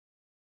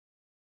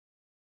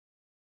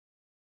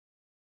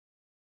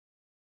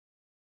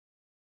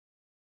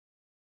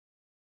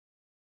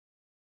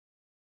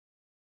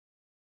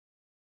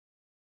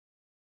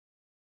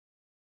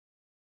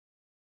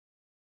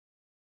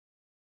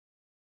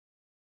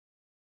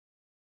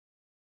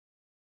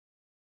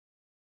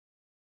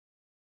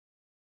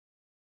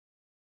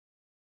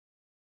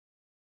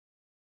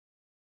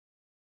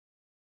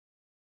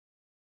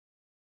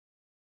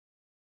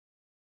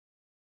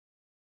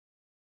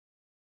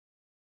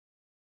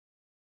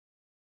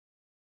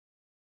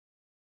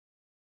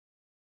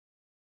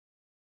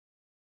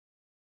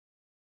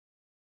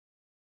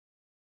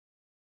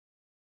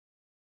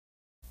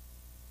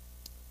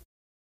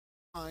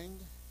behind,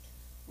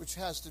 which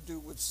has to do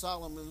with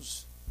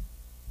Solomon's,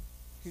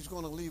 he's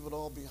going to leave it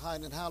all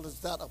behind. And how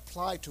does that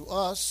apply to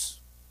us?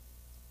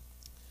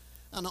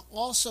 And an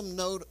awesome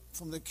note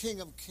from the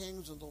King of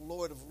Kings and the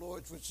Lord of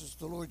Lords, which is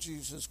the Lord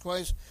Jesus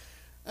Christ.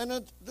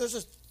 And there's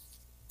a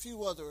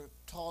few other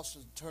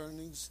tosses and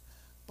turnings,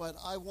 but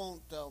I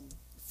won't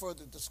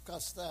further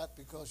discuss that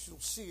because you'll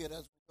see it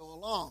as we go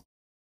along.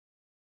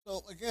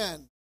 So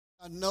again,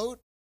 a note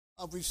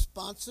of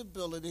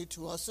responsibility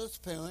to us as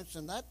parents,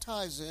 and that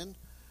ties in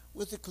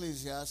with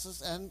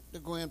Ecclesiastes and the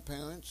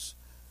grandparents,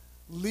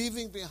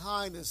 leaving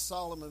behind, as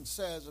Solomon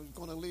says, he's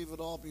going to leave it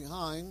all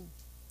behind.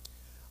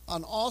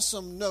 An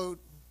awesome note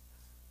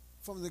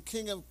from the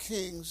King of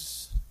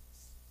Kings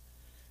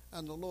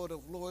and the Lord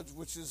of Lords,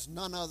 which is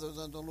none other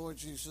than the Lord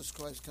Jesus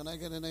Christ. Can I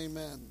get an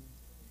amen?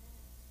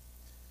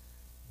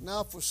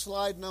 Now for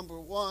slide number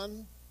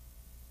 1.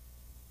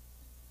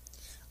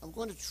 I'm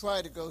going to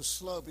try to go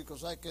slow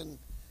because I can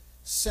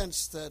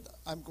sense that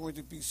I'm going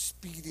to be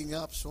speeding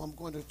up, so I'm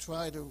going to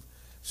try to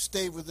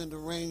stay within the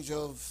range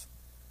of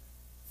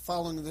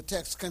following the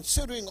text.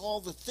 Considering all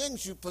the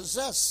things you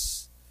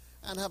possess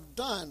and have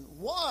done,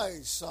 why,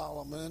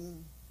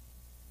 Solomon,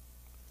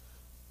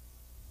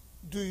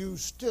 do you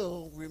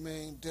still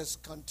remain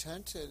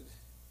discontented?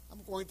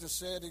 I'm going to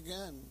say it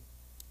again.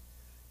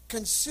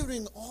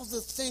 Considering all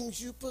the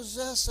things you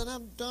possess and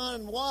have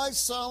done, why,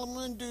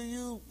 Solomon, do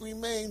you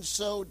remain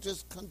so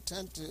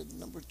discontented?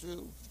 Number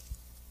 2.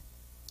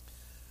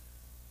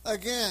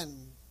 Again,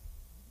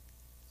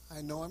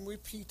 I know I'm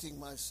repeating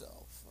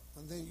myself,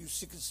 and then you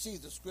can see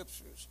the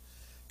scriptures.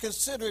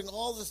 Considering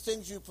all the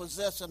things you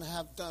possess and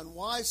have done,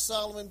 why,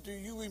 Solomon, do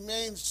you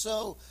remain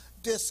so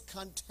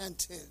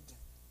discontented?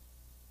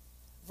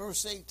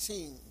 Verse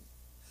 18.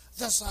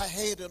 Thus I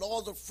hated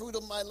all the fruit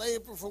of my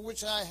labor for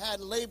which I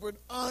had labored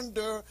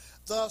under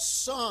the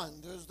sun.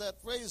 There's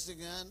that phrase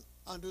again,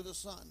 under the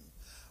sun.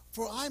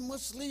 For I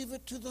must leave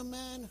it to the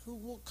man who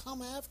will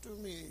come after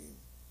me.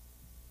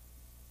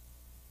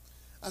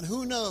 And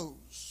who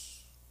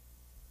knows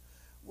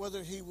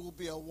whether he will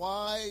be a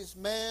wise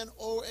man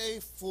or a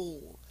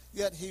fool,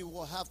 yet he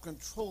will have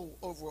control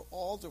over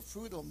all the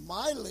fruit of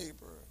my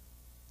labor,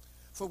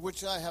 for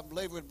which I have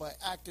labored by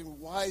acting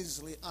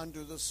wisely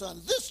under the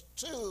sun. This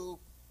too,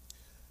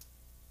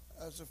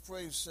 as the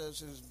phrase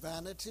says, is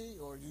vanity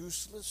or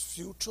useless,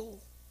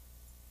 futile.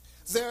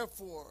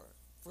 Therefore,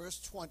 verse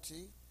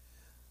 20,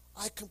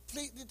 I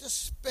completely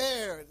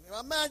despaired.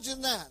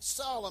 Imagine that,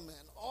 Solomon,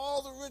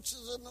 all the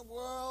riches in the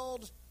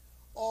world,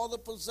 all the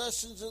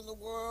possessions in the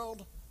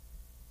world,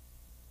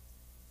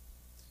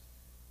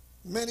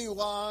 many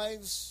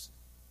wives,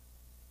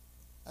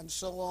 and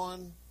so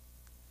on.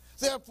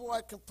 Therefore,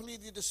 I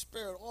completely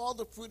despaired all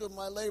the fruit of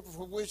my labor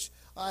for which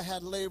I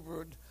had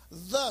labored.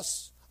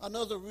 Thus,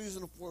 another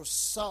reason for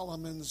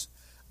Solomon's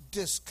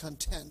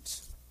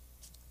discontent.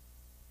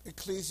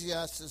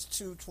 Ecclesiastes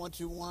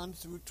 2:21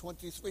 through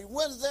 23.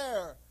 When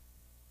there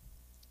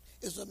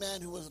is a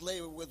man who has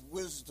labored with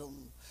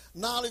wisdom,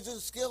 knowledge, and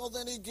skill,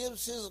 then he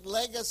gives his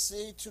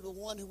legacy to the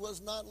one who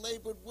has not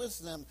labored with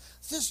them.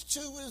 This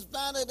too is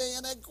vanity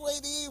and a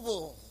great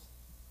evil.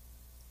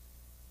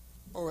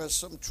 Or as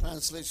some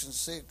translations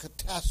say,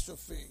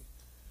 catastrophe.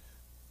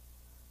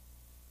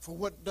 For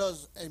what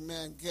does a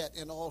man get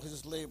in all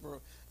his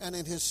labor and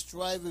in his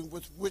striving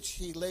with which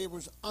he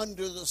labors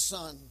under the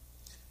sun?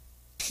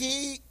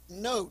 Key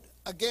note,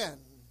 again,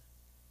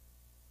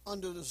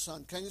 under the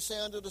sun. Can you say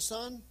under the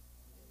sun?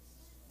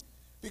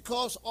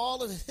 Because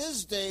all of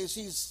his days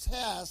his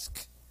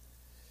task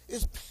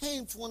is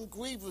painful and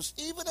grievous.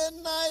 Even at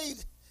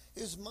night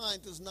his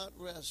mind does not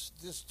rest.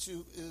 This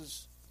too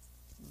is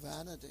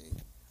vanity.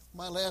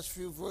 My last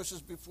few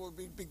verses before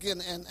we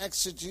begin an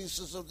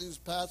exegesis of these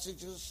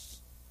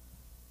passages.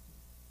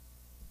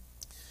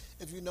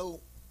 If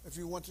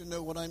you want to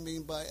know what I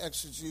mean by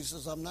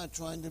exegesis, I'm not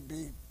trying to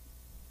be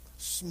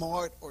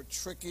smart or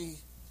tricky.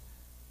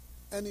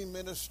 Any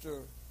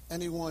minister,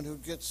 anyone who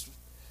gets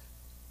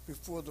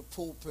before the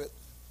pulpit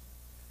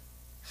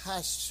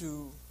has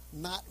to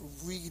not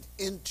read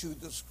into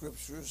the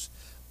scriptures,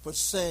 but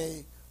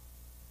say,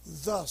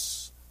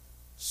 thus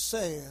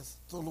saith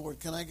the Lord.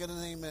 Can I get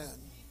an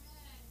amen?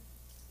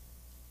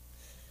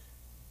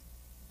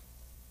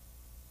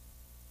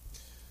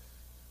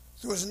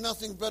 There is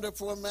nothing better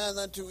for a man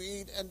than to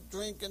eat and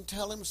drink and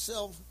tell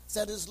himself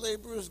that his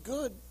labor is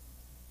good.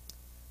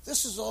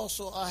 This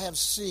also I have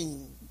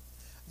seen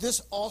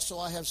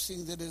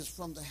that it is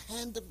from the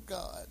hand of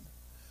God.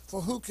 For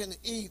who can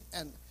eat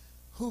and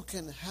who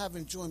can have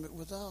enjoyment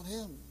without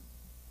him?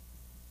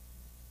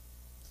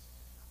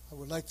 I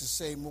would like to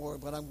say more,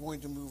 but I'm going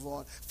to move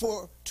on.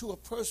 For to a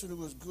person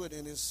who is good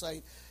in his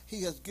sight,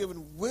 he has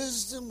given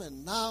wisdom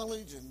and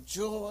knowledge and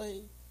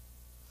joy,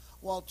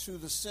 while to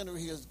the sinner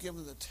he has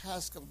given the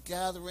task of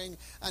gathering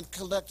and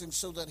collecting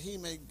so that he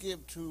may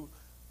give to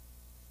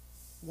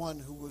one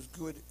who was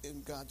good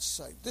in God's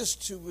sight. This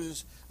too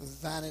is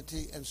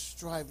vanity and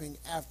striving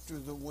after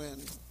the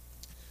wind.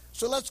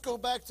 So let's go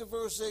back to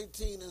verse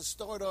 18 and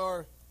start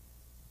our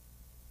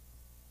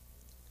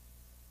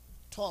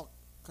talk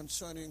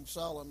concerning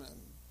Solomon.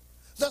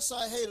 Thus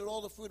I hated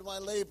all the fruit of my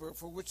labor,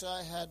 for which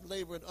I had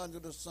labored under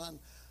the sun,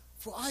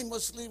 for I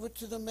must leave it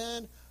to the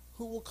man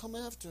who will come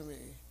after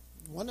me.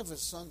 One of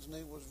his sons'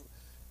 name was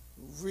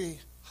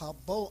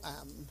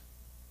Rehoboam.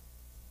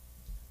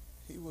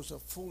 He was a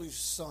foolish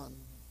son.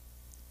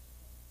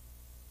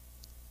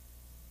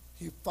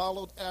 He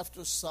followed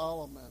after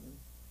Solomon,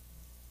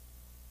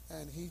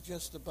 and he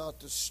just about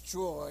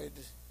destroyed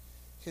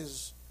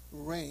his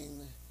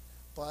reign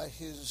by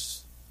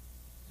his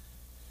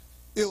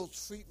ill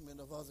treatment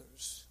of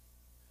others.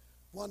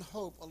 One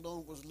hope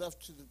alone was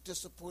left to the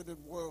disappointed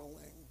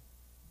worldling.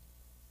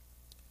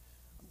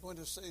 I'm going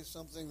to say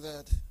something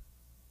that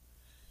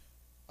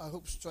I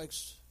hope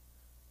strikes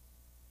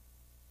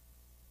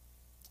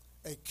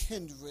a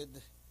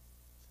kindred,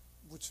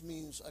 which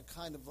means a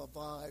kind of a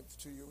vibe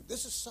to you.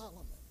 This is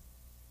Solomon,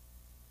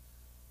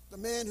 the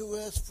man who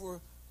asked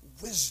for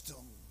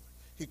wisdom.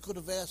 He could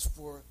have asked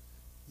for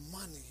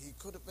money. He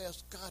could have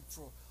asked God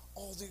for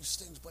all these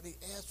things, but he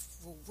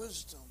asked for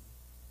wisdom.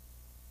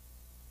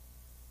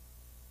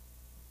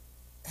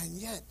 And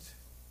yet,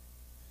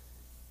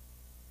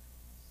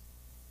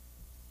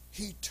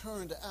 he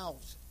turned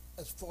out,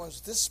 as far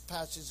as this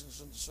passage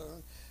is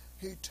concerned,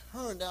 he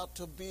turned out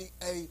to be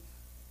a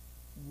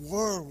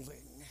worldling.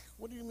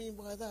 What do you mean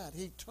by that?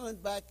 He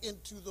turned back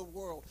into the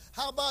world.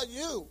 How about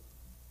you,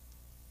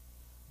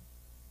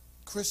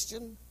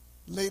 Christian,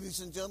 ladies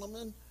and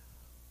gentlemen?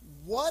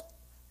 What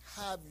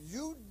have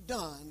you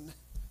done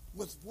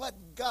with what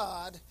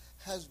God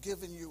has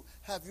given you?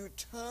 Have you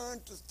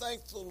turned to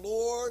thank the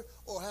Lord,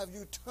 or have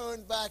you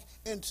turned back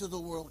into the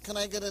world? Can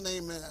I get an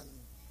amen?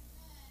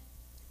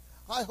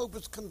 I hope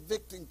it's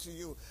convicting to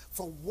you.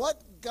 For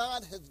what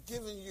God has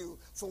given you,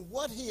 for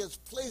what he has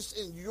placed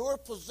in your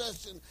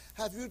possession,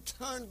 have you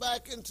turned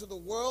back into the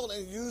world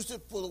and used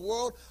it for the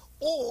world,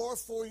 or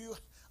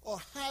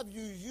have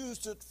you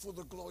used it for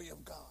the glory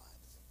of God?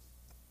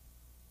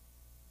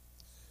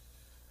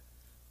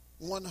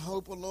 One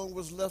hope alone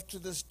was left to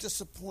this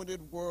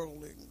disappointed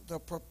worldling, the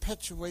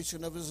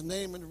perpetuation of his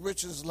name and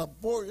riches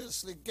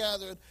laboriously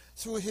gathered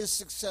through his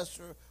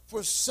successor.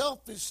 For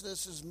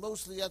selfishness is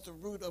mostly at the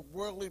root of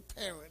worldly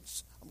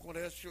parents. I'm going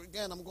to ask you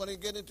again, I'm going to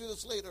get into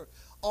this later.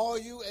 Are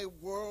you a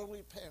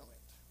worldly parent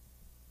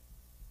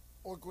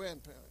or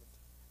grandparent?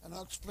 And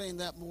I'll explain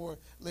that more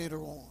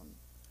later on.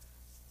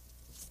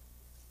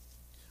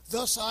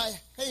 Thus I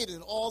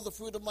hated all the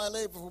fruit of my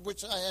labor, for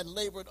which I had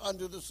labored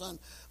under the sun,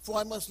 for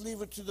I must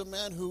leave it to the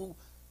man who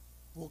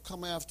will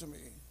come after me.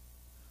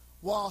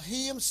 While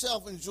he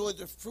himself enjoyed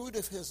the fruit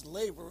of his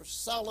labor,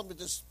 Solomon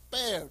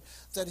despaired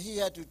that he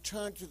had to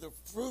turn the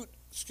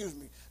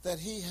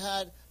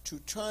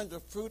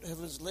fruit of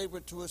his labor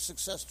to his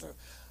successor.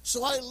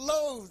 So I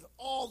loathed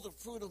all the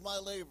fruit of my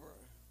labor.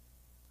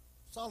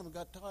 Solomon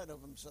got tired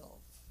of himself.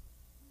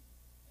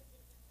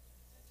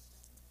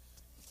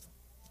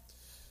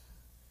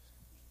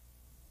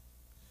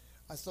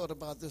 I thought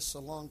about this a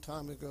long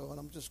time ago, and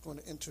I'm just going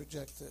to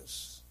interject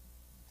this.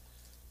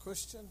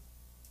 Christian,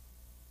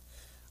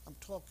 I'm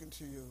talking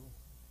to you.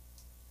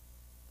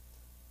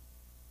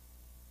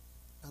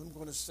 And I'm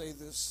going to say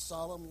this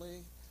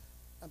solemnly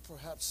and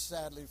perhaps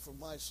sadly for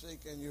my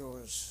sake and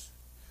yours.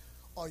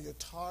 Are you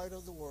tired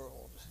of the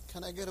world?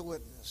 Can I get a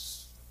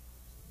witness?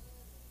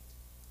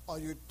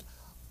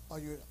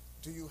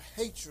 Do you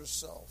hate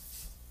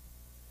yourself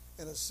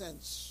in a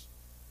sense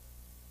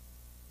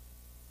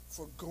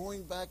for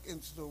going back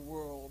into the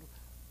world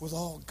with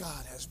all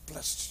God has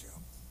blessed you?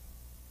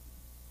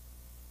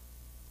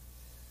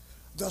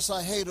 Thus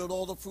I hated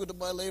all the fruit of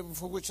my labor,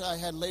 for which I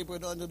had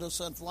labored under the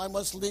sun, for I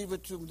must leave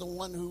it to the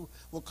one who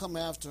will come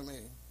after me.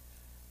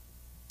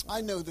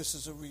 I know this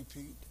is a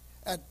repeat.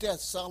 At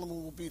death,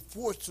 Solomon will be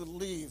forced to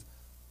leave,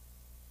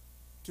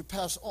 to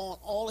pass on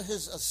all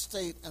his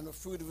estate and the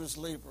fruit of his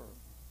labor.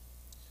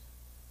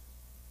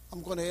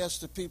 I'm going to ask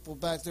the people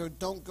back there,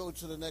 don't go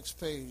to the next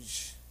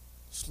page.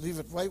 Just leave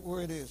it right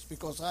where it is,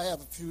 because I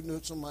have a few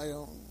notes of my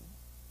own.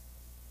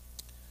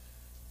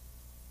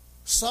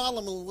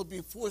 Solomon will be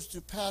forced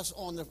to pass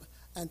on the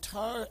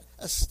entire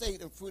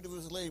estate and fruit of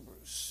his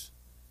labors.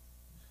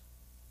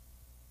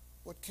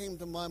 What came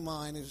to my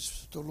mind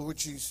is the Lord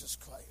Jesus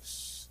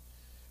Christ.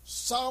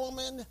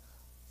 Solomon,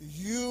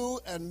 you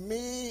and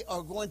me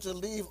are going to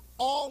leave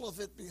all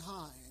of it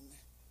behind.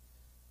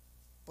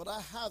 But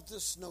I have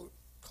this note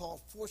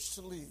called Forced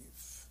to Leave.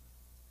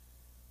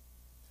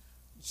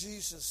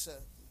 Jesus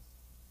said,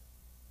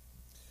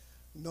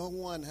 no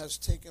one has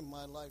taken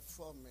my life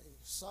from me.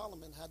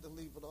 Solomon had to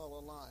leave it all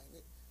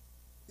alive.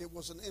 It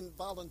was an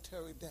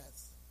involuntary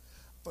death.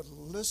 But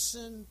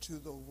listen to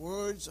the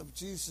words of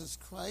Jesus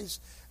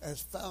Christ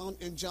as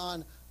found in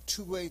John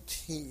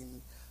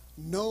 2:18.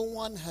 No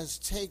one has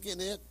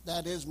taken it,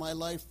 that is my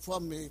life,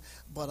 from me,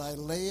 but I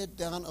lay it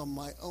down on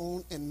my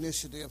own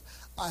initiative.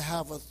 I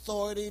have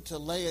authority to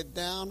lay it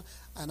down,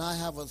 and I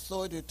have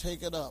authority to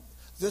take it up.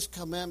 This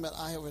commandment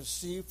I have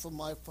received from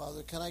my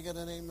Father. Can I get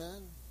an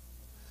amen?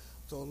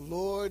 The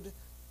Lord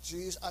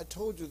Jesus, I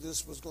told you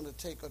this was going to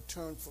take a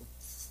turn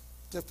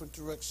different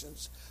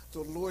directions. The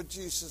Lord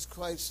Jesus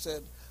Christ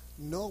said,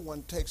 no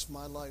one takes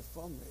my life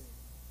from me.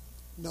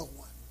 No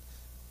one.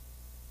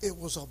 It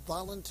was a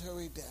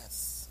voluntary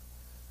death.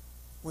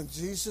 When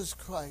Jesus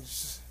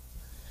Christ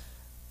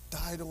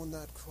died on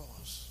that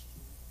cross,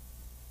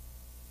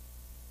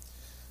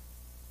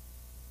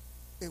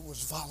 it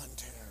was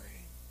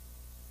voluntary.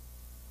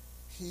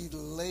 He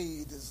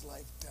laid his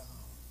life down.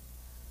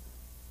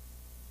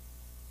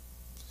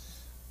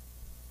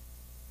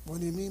 What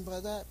do you mean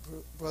by that,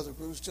 Brother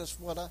Bruce? Just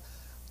what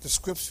the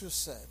scripture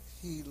said.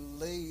 He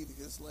laid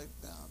his life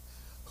down.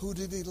 Who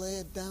did he lay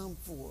it down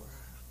for?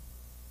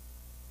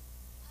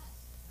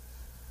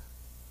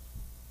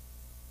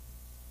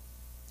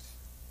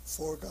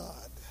 For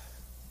God.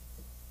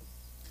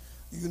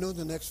 You know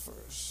the next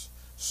verse.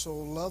 So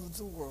loved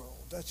the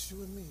world, that's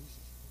you and me,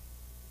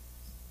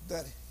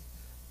 that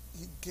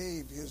he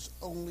gave his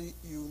only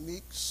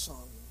unique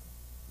son.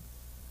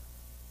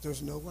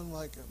 There's no one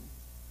like him.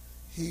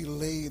 He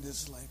laid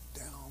his life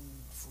down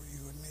for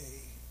you and me.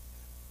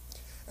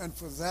 And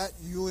for that,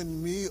 you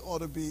and me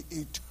ought to be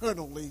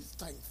eternally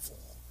thankful.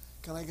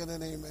 Can I get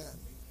an amen?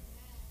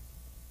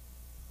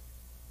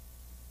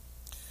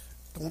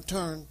 Don't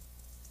turn.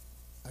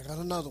 I got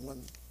another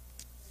one.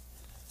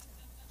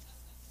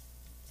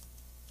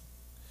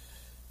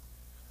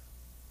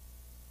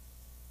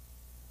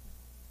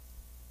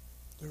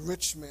 The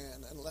rich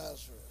man and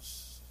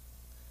Lazarus.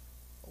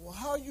 Well,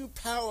 how are you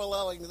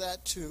paralleling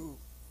that to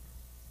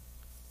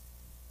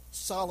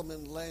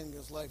Solomon laying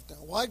his life down?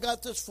 Well, I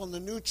got this from the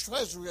New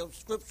Treasury of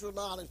Scriptural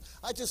Knowledge.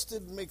 I just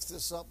didn't make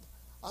this up.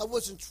 I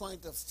wasn't trying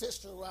to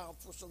fish around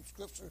for some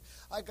scripture.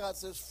 I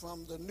got this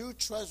from the New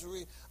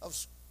Treasury of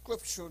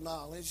Scriptural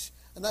Knowledge,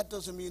 and that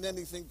doesn't mean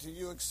anything to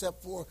you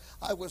except for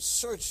I was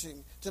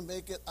searching to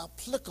make it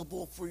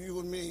applicable for you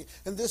and me.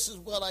 And this is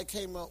what I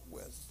came up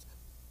with.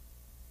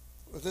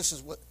 Or this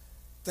is what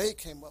they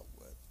came up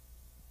with.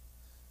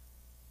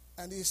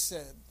 And he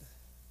said,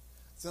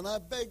 then I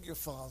beg your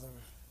Father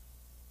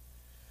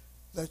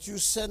that you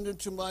send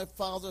into my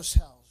father's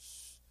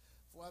house,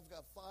 for I've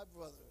got 5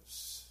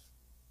 brothers,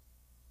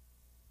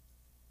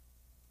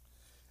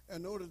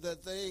 in order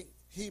that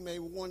he may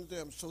warn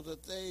them, so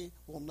that they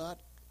will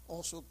not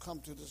also come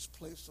to this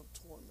place of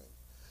torment.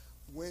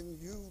 When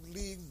you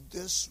leave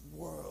this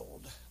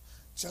world,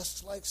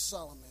 just like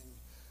Solomon,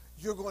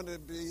 you're going to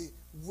be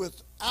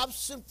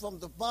absent from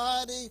the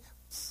body,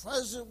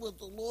 present with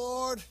the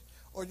Lord,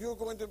 or you're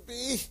going to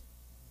be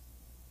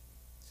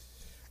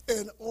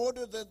in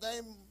order that they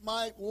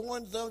might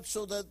warn them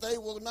so that they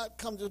will not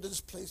come to this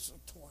place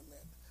of torment.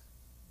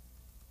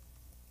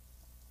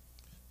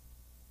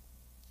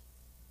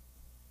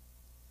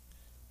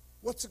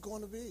 What's it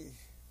going to be,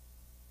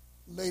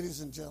 ladies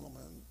and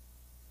gentlemen?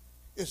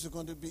 Is it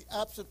going to be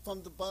absent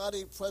from the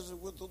body, present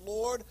with the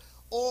Lord,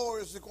 or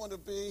is it going to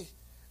be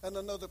in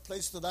another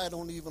place that I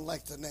don't even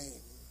like to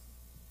name?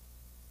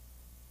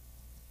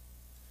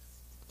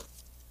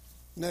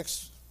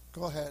 Next,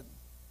 go ahead.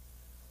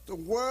 The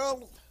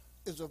world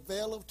is a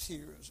vale of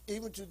tears,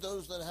 even to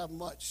those that have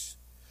much.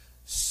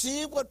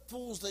 See what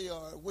fools they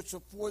are, which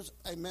affords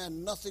a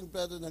man nothing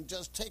better than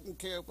just taking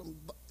care of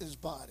his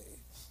body.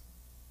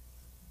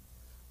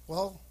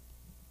 Well,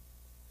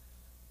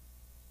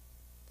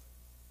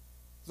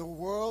 the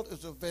world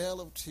is a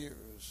vale of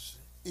tears,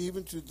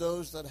 even to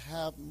those that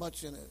have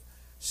much in it.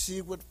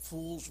 See what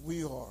fools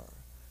we are,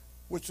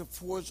 which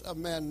affords a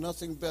man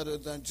nothing better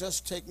than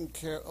just taking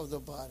care of the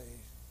body.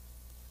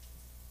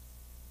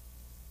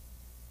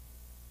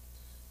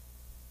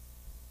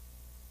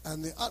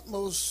 And the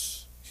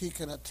utmost he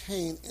can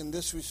attain in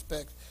this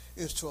respect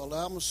is to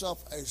allow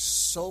himself a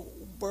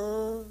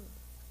sober,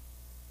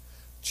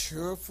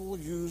 cheerful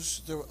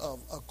use thereof,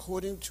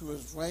 according to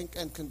his rank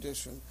and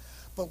condition.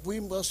 But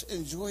we must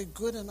enjoy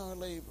good in our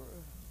labor.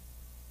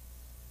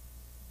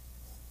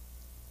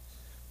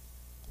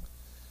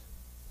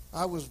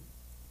 I was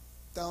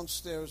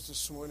downstairs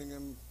this morning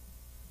in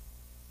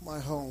my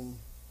home,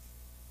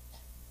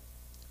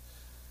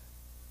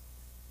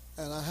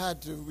 and I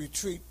had to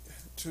retreat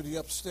to the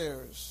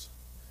upstairs.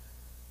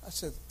 I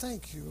said,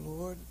 thank you,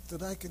 Lord,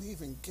 that I can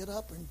even get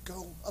up and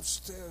go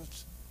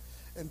upstairs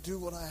and do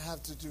what I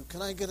have to do.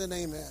 Can I get an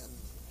amen?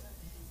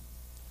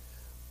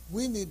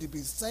 We need to be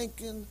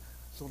thanking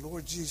the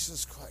Lord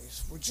Jesus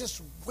Christ for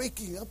just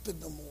waking up in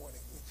the morning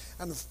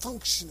and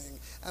functioning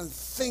and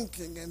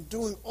thinking and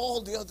doing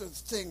all the other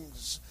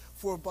things.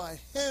 For by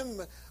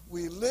him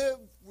we live,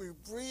 we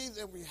breathe,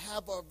 and we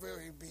have our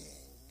very being.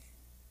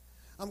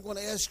 I'm going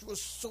to ask you a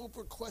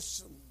sober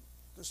question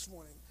this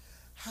morning.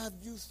 Have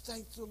you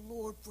thanked the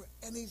Lord for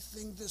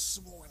anything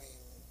this morning?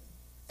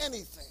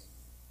 Anything?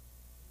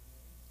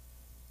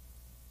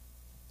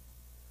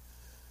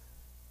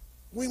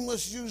 We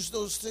must use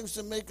those things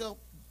to make up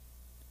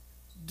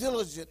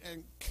diligent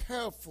and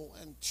careful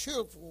and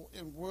cheerful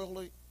in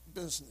worldly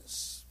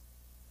business.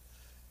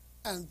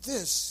 And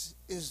this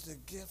is the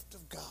gift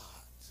of God.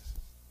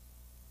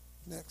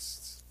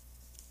 Next.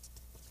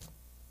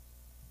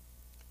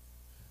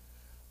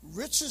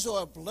 Riches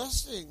are a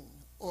blessing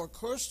or a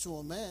curse to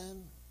a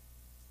man.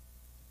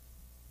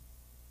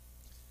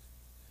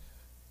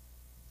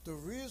 The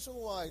reason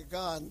why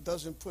God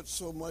doesn't put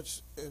so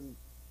much in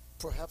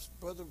perhaps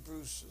Brother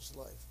Bruce's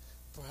life,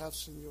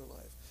 perhaps in your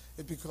life,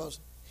 is because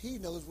he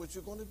knows what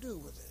you're going to do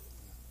with it.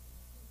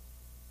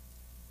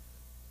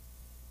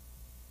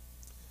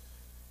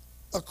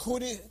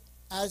 According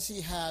as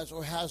he has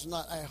or has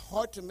not a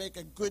heart to make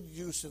a good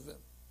use of it.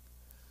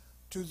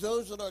 To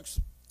those that are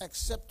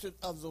accepted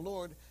of the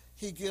Lord,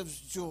 he gives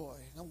joy.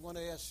 I'm going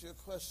to ask you a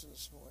question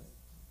this morning.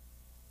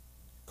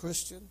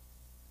 Christian,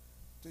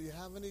 do you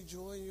have any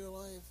joy in your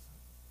life?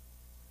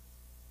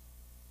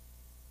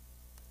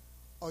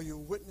 Are you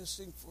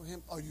witnessing for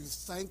him? Are you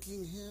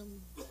thanking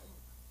him?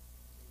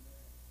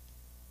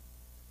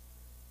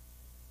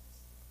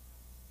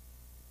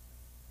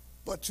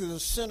 But to the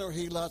sinner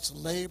he lots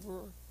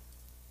labor,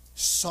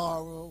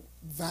 sorrow,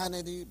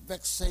 vanity,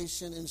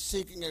 vexation in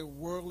seeking a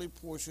worldly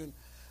portion,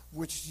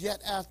 which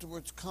yet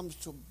afterwards comes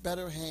to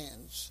better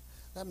hands.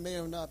 That may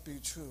or not be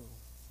true.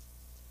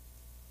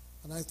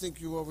 And I think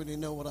you already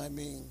know what I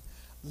mean.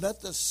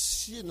 Let the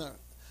sinner,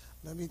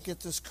 let me get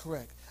this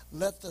correct,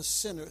 let the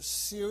sinner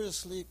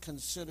seriously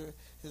consider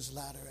his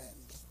latter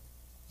end.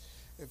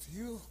 If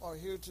you are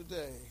here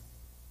today,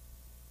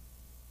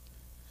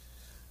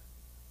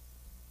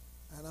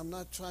 and I'm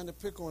not trying to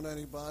pick on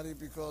anybody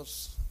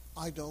because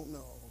I don't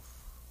know.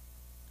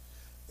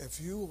 If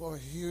you are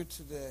here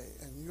today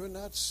and you're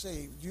not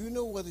saved, you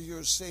know whether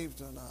you're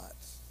saved or not.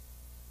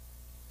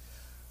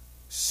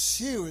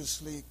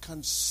 Seriously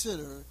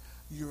consider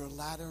your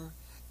latter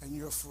and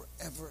your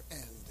forever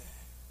end.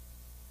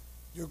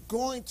 You're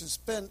going to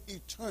spend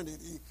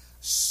eternity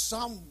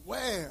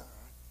somewhere.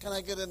 Can I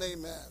get an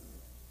amen?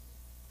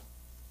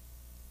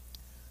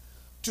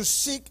 To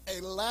seek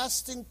a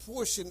lasting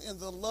portion in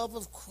the love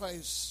of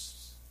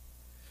Christ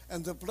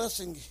and the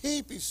blessing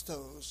he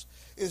bestows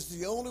is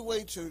the only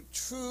way to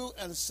true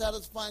and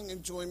satisfying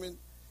enjoyment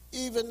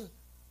even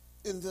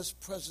in this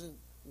present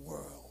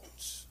world.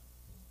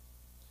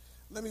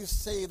 Let me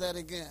say that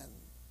again.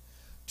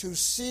 To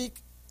seek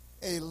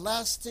a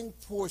lasting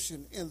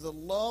portion in the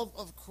love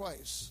of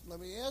Christ.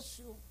 Let me ask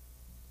you.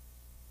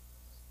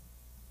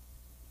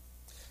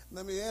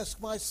 Let me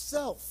ask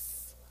myself.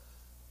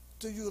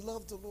 Do you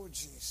love the Lord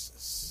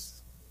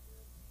Jesus?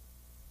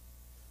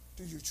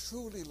 Do you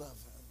truly love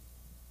him?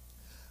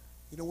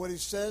 You know what he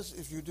says?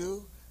 If you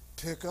do,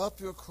 pick up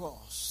your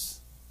cross.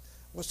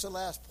 What's the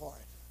last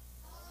part?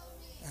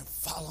 And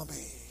follow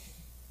me.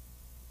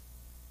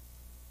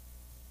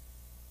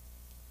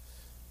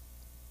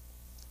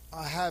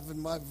 I have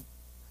in my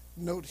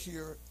note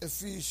here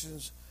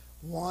Ephesians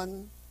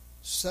 1,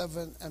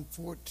 7, and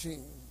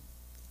 14.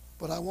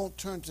 But I won't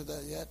turn to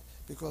that yet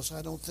because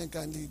I don't think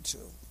I need to.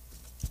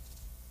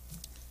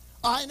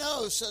 I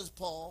know, says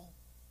Paul.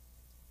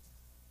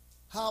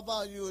 How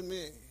about you and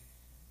me?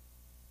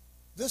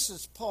 This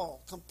is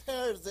Paul.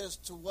 Compare this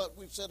to what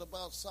we said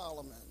about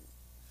Solomon.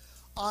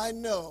 I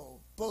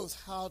know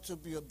both how to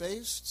be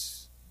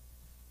abased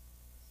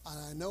and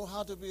I know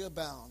how to be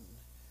abound.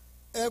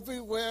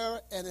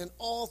 Everywhere and in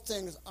all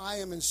things I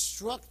am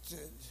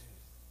instructed.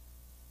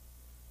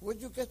 Where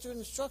did you get your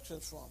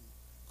instructions from?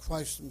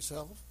 Christ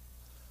himself.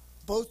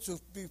 Both to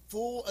be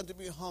full and to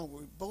be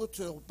hungry, both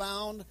to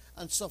abound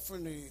and suffer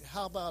need.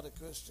 How about it,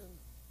 Christian?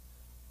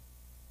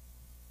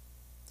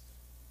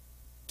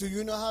 Do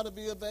you know how to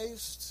be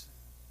abased?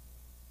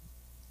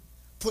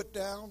 Put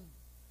down?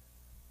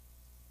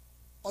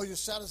 Are you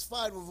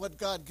satisfied with what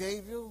God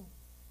gave you?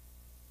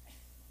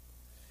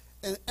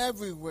 And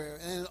everywhere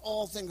and in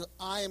all things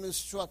I am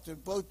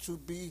instructed both to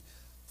be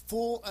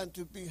full and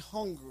to be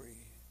hungry,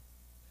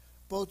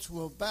 both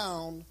to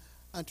abound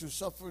and to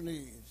suffer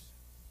need.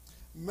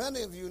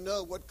 Many of you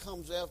know what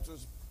comes after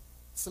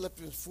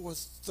Philippians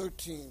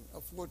 4:13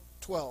 or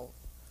 4:12.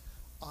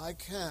 I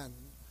can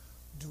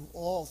do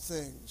all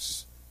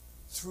things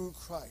through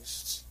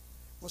Christ.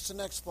 What's the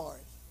next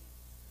part?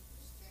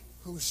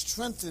 Who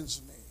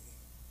strengthens me.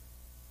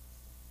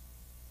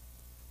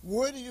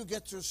 Where do you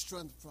get your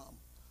strength from?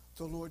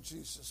 The Lord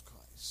Jesus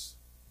Christ.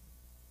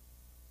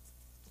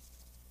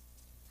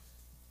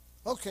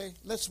 Okay,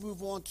 let's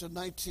move on to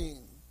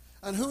 19.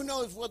 And who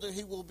knows whether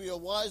he will be a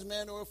wise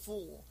man or a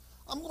fool?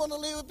 I'm going to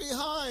leave it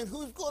behind.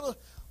 Who's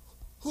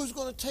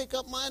going to take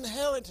up my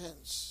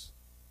inheritance?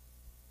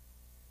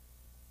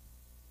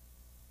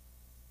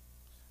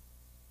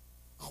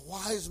 A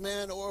wise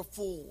man or a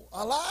fool?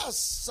 Alas,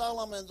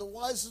 Solomon, the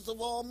wisest of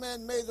all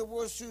men, made the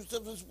worst use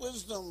of his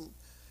wisdom.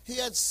 He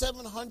had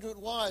 700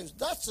 wives.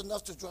 That's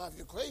enough to drive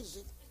you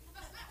crazy.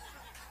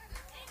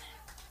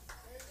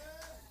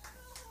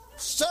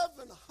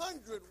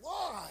 700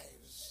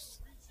 wives.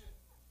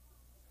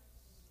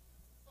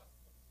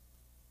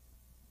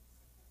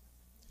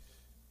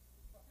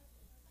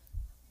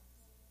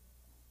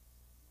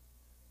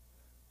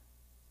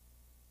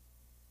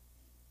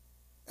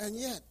 And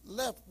yet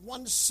left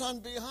one son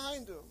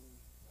behind him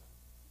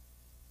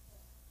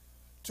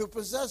to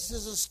possess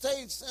his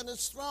estates and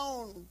his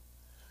throne.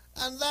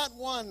 And that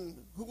one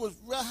who was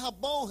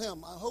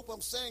Rehoboam, I hope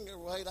I'm saying it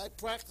right, I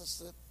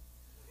practiced it.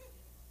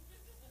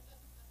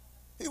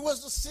 He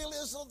was the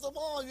silliest of them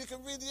all. You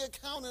can read the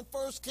account in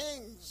 1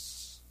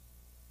 Kings.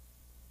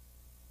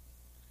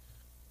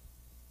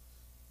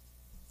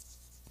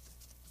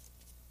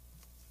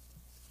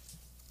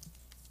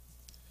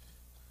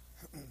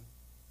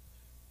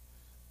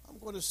 I'm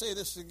going to say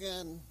this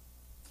again.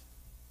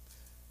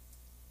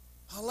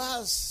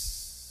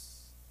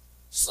 Alas,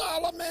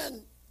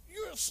 Solomon,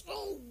 you're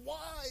so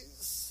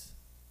wise.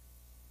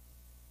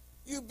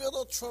 You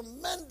built a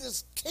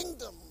tremendous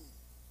kingdom.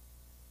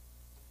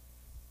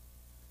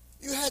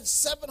 You had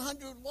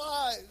 700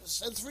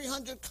 wives and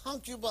 300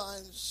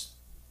 concubines.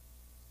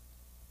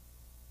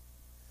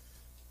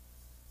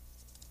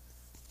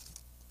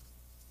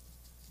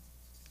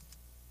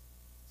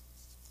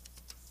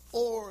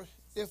 Or,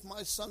 if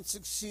my son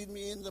succeed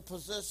me in the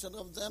possession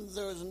of them,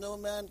 there is no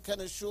man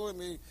can assure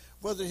me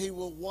whether he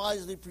will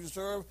wisely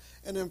preserve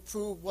and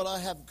improve what I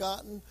have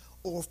gotten,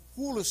 or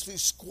foolishly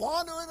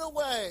squander it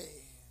away.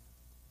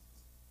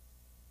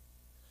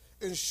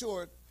 In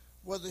short,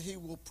 whether he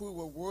will prove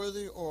a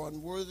worthy or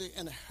unworthy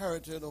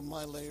inheritor of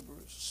my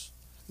labors.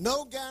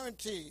 No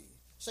guarantee.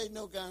 Say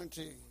no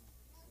guarantee.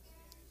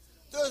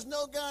 There's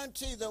no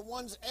guarantee that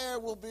one's heir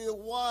will be a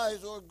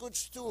wise or a good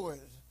steward.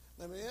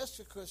 Let me ask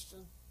you, Christian.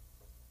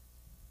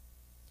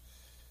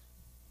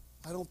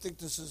 I don't think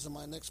this is on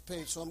my next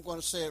page, so I'm going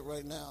to say it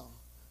right now.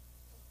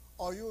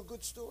 Are you a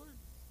good steward?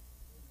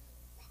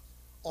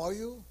 Are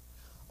you?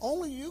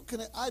 Only you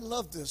can. I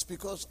love this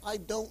because I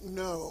don't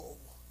know.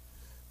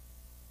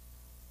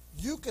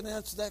 You can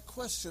answer that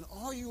question.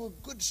 Are you a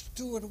good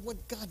steward of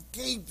what God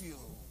gave you?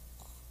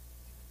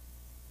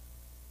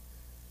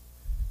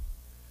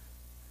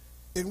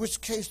 In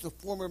which case, the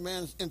former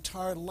man's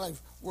entire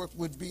life work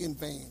would be in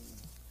vain.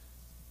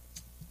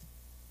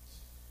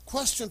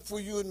 Question for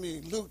you and me,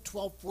 Luke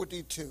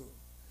 12:42.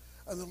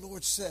 And the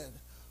Lord said,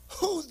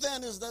 who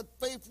then is that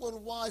faithful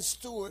and wise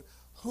steward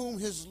whom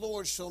his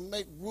Lord shall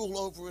make rule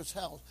over his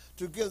house,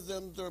 to give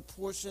them their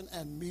portion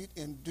and meat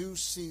in due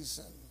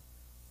season?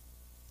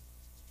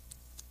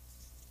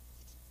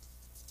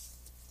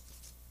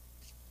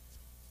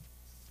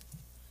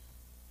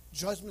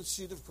 Judgment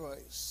seat of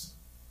Christ.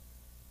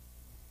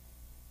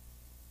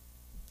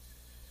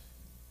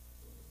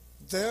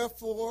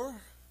 Therefore,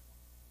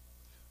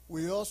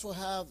 we also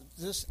have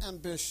this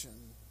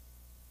ambition,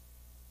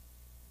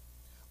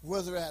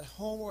 whether at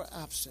home or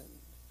absent,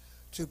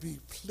 to be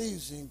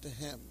pleasing to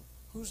him.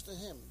 Who's to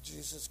him?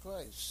 Jesus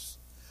Christ.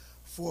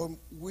 For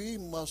we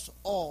must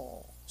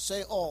all,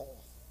 say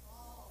all,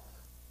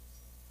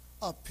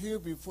 appear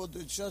before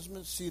the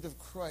judgment seat of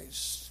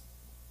Christ,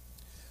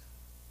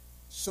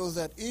 so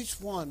that each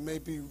one may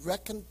be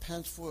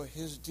recompensed for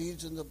his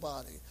deeds in the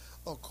body,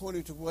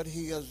 according to what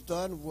he has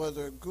done,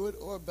 whether good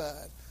or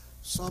bad.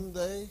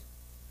 Someday,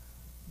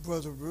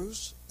 Brother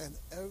Bruce and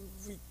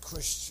every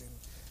Christian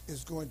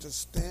is going to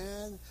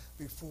stand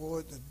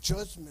before the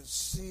judgment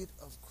seat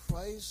of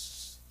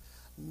Christ,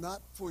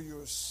 not for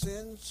your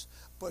sins,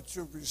 but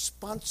your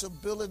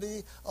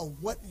responsibility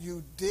of what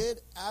you did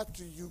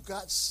after you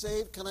got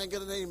saved. Can I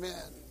get an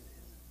amen?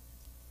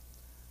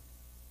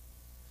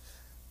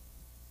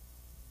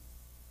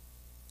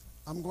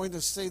 I'm going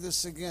to say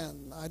this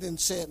again. I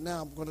didn't say it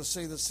now. I'm going to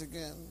say this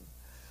again.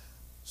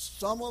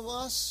 Some of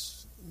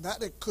us,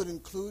 that it could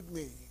include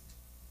me.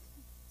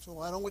 So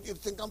I don't want you to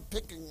think I'm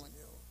picking on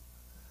you.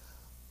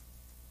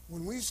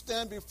 When we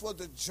stand before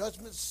the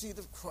judgment seat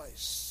of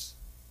Christ,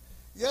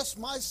 yes,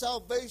 my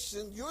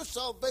salvation, your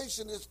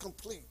salvation is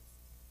complete.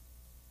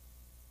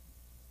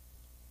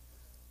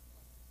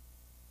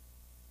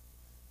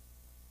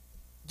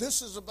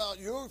 This is about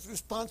your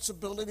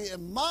responsibility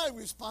and my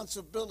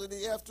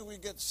responsibility after we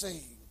get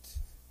saved.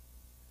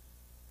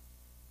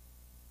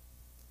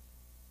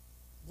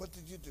 What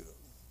did you do?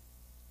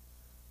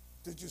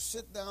 Did you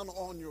sit down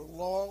on your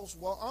laurels?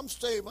 Well, I'm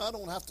saved. I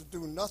don't have to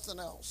do nothing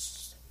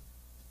else.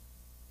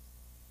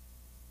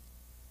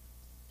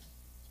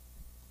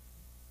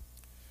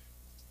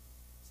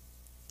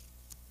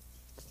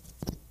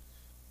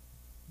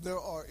 There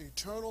are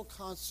eternal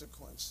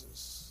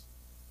consequences.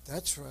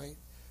 That's right.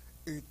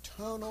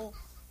 Eternal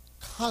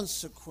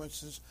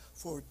consequences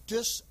for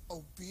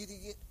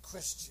disobedient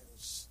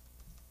Christians.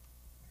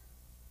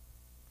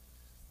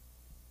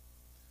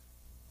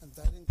 And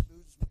that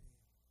includes me.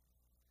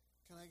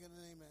 Can I get an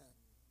amen?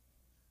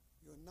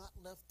 You're not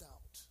left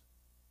out.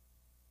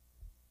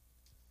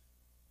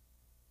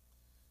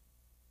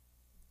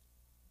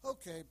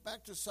 Okay,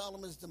 back to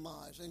Solomon's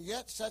demise. And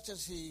yet, such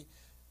as he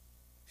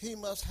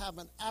must have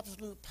an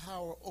absolute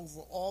power over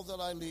all that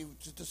I leave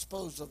to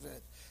dispose of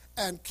it,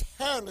 and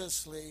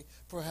carelessly,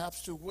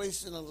 perhaps, to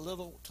waste in a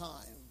little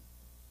time.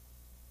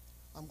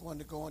 I'm going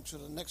to go on to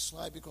the next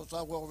slide because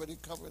I've already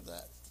covered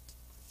that.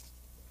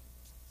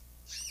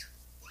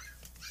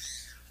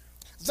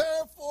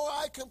 Therefore,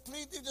 I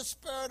completely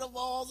despaired of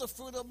all the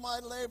fruit of my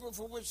labor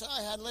for which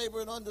I had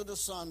labored under the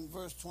sun.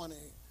 Verse 20.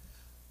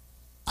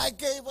 I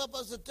gave up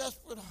as a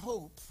desperate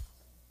hope.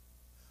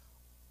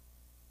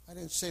 I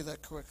didn't say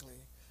that correctly.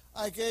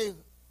 I gave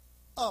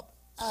up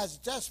as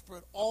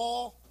desperate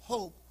all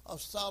hope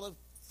of solid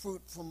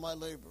fruit from my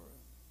labor.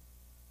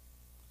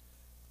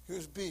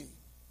 Here's B.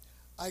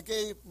 I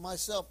gave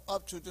myself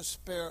up to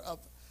despair of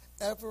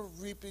ever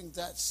reaping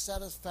that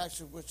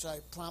satisfaction which I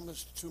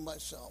promised to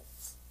myself.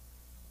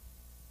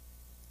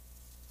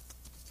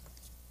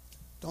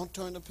 Don't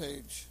turn the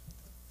page.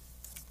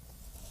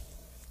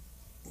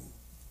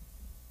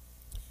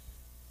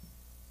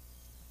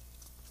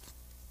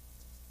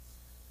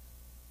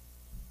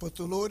 But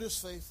the Lord is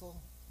faithful.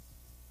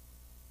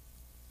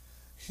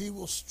 He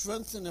will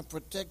strengthen and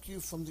protect you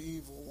from the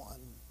evil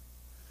one.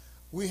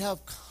 We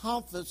have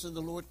confidence in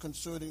the Lord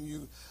concerning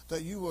you,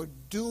 that you are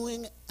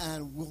doing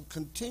and will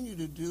continue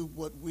to do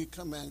what we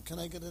command. Can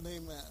I get an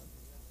amen?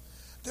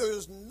 There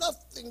is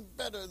nothing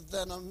better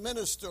than a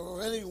minister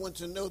or anyone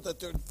to know that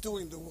they're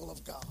doing the will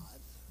of God.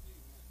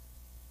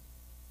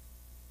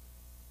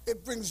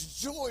 It brings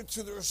joy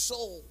to their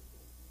soul.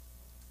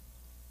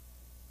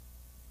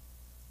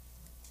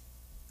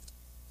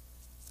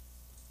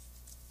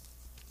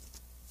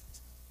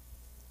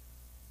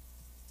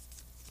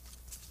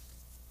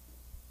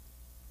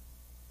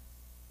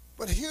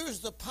 But here's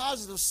the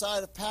positive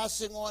side of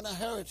passing on a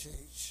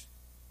heritage.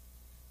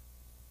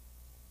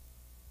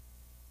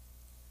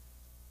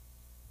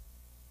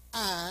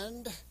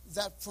 And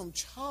that from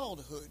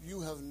childhood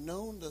you have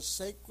known the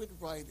sacred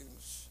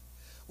writings,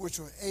 which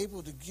are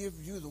able to give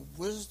you the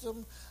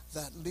wisdom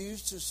that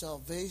leads to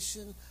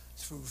salvation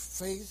through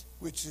faith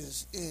which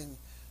is in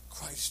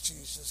Christ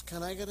Jesus.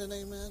 Can I get an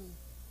amen?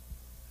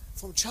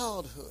 From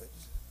childhood.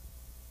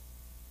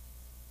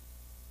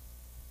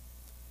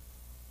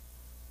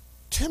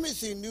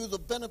 Timothy knew the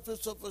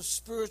benefits of a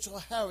spiritual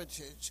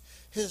heritage.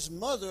 His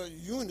mother,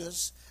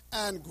 Eunice,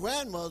 and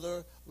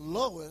grandmother,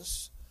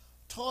 Lois,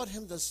 taught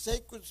him the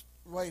sacred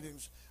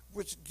writings,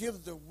 which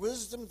give the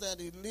wisdom that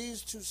he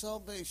leads to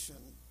salvation.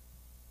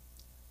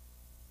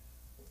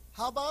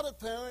 How about it,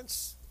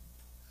 parents?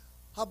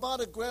 How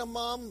about it,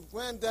 grandmom,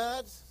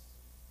 granddad?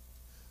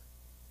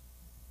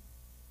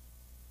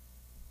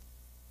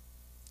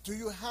 Do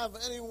you have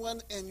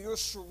anyone in your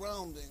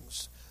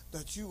surroundings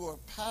that you are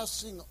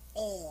passing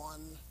on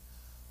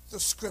the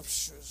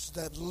scriptures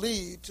that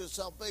lead to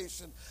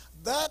salvation?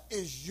 That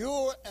is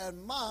your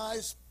and my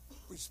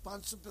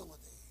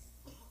responsibility.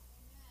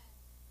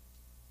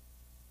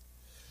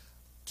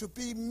 To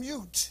be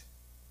mute,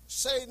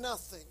 say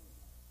nothing,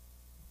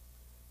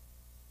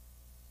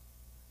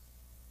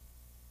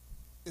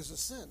 is a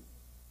sin.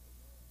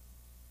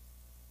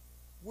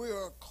 We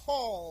are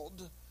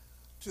called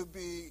to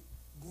be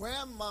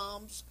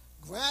grandmoms,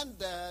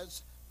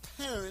 granddads,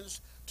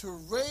 parents, to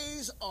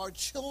raise our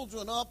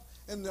children up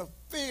in the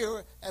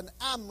fear and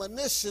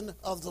admonition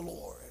of the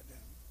Lord.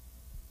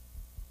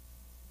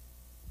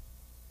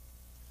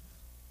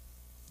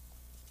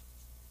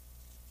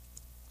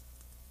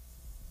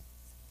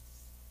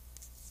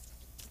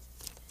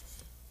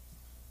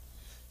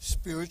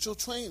 Spiritual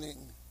training.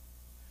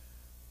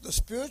 The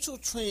spiritual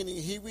training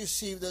he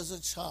received as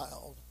a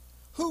child.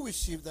 Who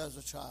received as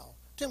a child?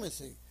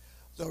 Timothy.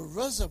 The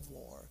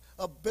reservoir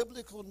of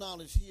biblical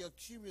knowledge he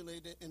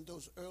accumulated in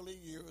those early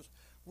years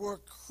were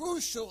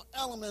crucial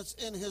elements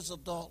in his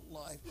adult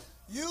life.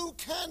 You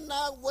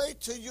cannot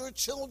wait till your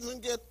children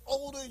get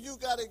older. You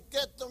got to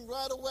get them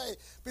right away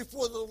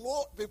before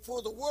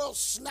the world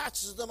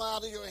snatches them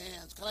out of your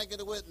hands. Can I get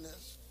a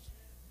witness?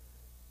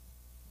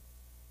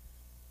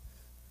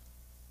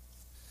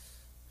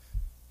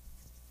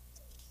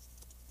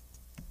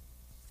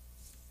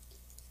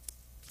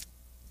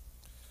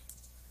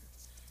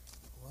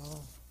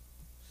 Well,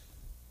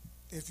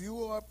 if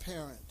you are a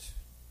parent,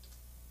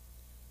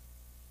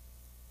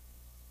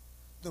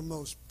 the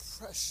most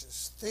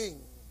precious thing,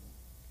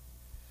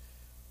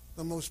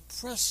 the most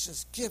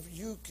precious gift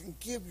you can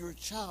give your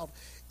child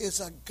is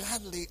a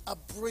godly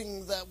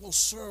upbringing that will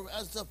serve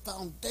as the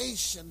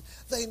foundation.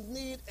 They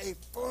need a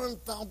firm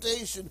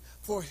foundation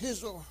for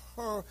his or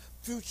her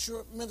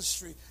future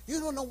ministry. You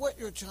don't know what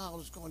your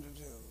child is going to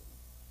do,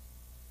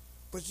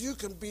 but you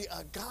can be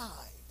a guide.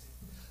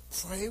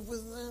 Pray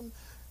with them.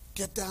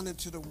 Get down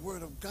into the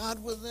Word of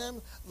God with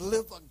them.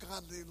 Live a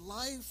godly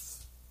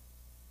life.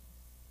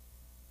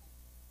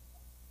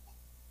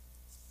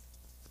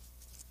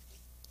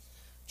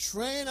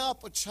 Train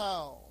up a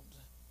child,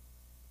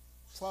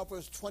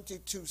 Proverbs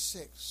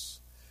 22:6,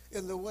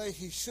 in the way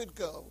he should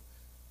go.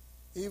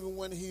 Even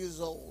when he is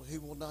old, he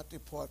will not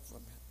depart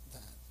from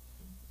that.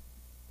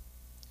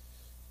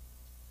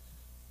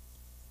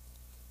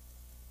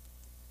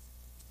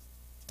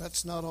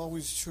 That's not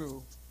always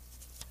true.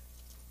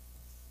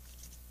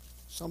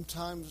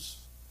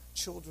 Sometimes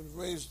children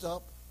raised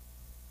up,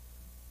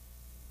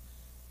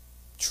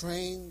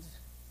 trained,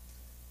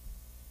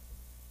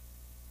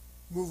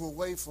 move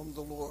away from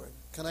the Lord.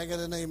 Can I get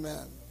an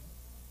amen?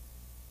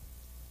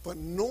 But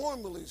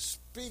normally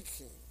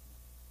speaking,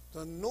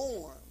 the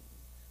norm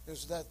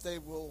is that they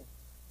will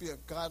be a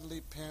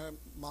godly parent,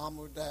 mom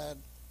or dad.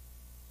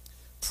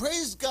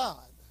 Praise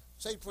God.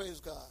 Say praise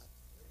God.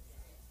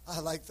 I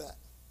like that.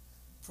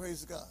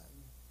 Praise God.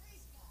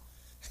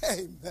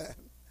 Amen.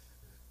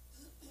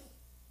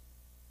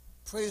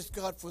 Praise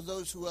God for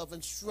those who have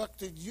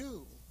instructed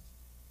you.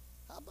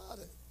 How about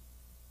it?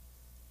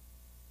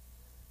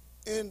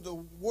 in the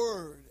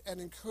word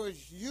and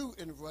encourage you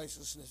in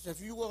righteousness.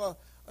 If you are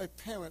a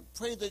parent,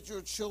 pray that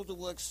your children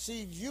will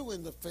exceed you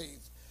in the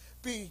faith.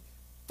 Be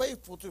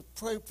faithful to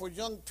pray for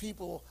young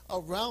people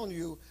around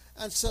you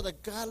and set a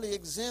godly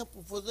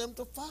example for them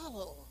to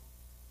follow.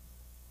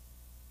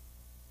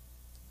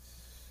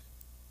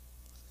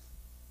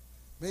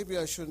 Maybe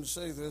I shouldn't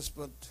say this,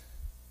 but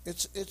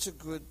it's a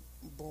good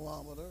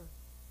barometer.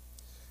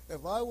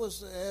 If I was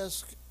to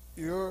ask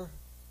your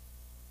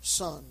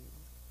son,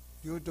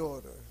 your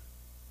daughter,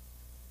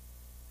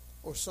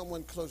 or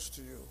someone close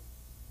to you,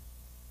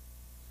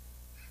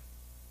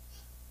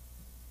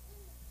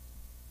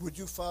 would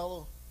you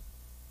follow?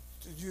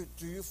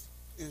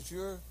 Is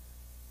your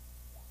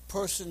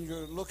person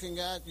you're looking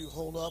at, you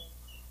hold up,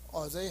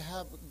 or they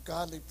have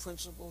godly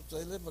principles,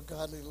 they live a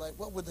godly life,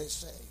 what would they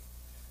say?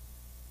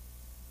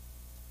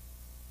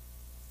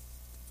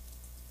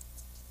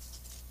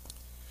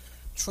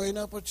 Train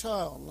up a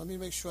child. Let me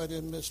make sure I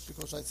didn't miss,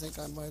 because I think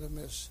I might have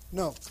missed.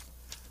 No.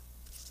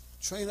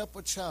 Train up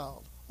a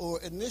child,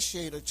 or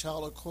initiate a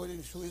child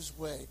according to his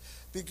way.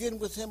 Begin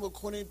with him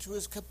according to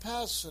his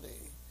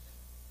capacity.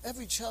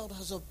 Every child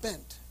has a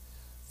bent.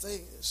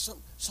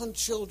 Some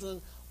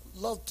children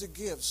love to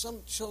give.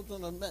 Some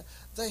children are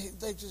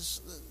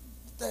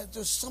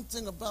there's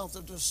something about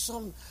them. There's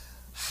some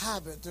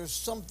habit. There's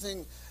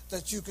something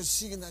that you can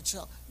see in that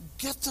child.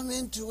 Get them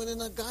into it in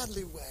a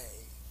godly way.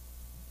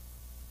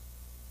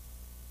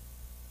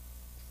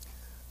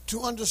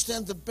 To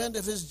understand the bent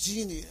of his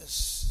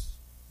genius.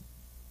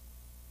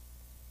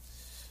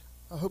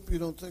 I hope you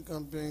don't think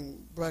I'm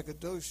being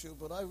braggadocious,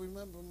 but I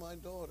remember my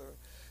daughter.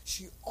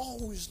 She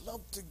always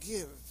loved to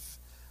give.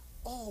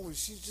 Always.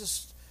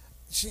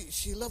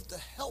 She loved to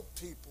help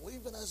people,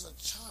 even as a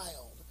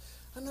child.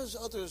 And there's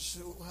others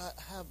who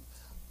have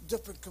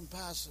different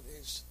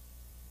capacities.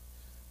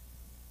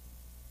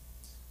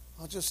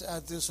 I'll just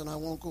add this, and I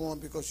won't go on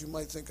because you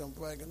might think I'm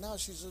bragging. Now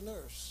she's a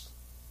nurse.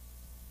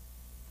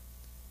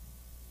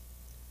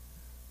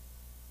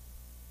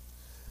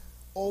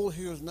 Old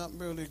here is not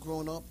merely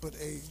grown up, but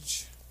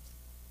age.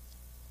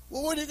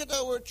 Well, where do you get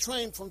that word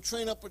train from?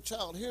 Train up a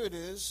child. Here it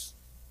is.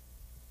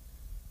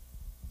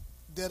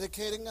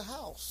 Dedicating a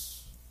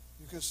house.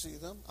 You can see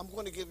them. I'm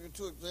going to give you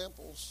two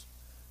examples.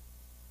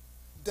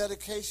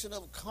 Dedication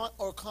of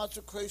or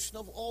consecration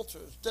of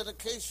altars.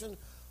 Dedication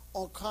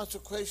or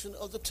consecration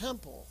of the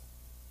temple.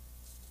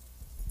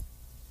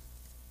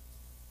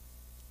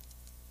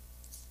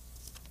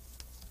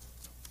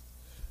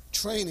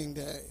 Training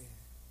day.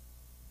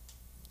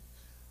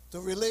 The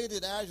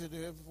related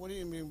adjective, what do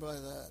you mean by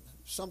that?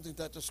 Something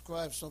that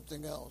describes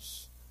something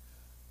else.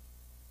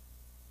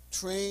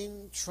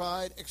 Trained,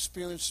 tried,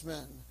 experienced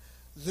men.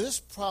 This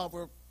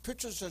proverb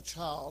pictures a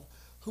child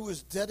who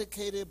is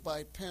dedicated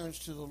by parents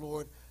to the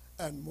Lord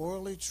and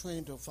morally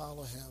trained to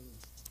follow him.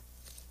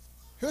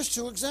 Here's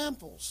two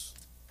examples.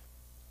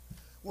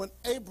 When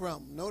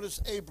Abram,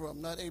 notice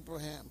Abram, not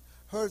Abraham,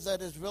 heard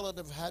that his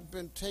relative had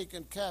been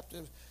taken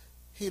captive,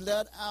 he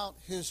led out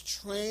his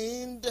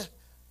trained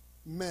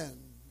men.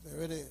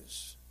 There it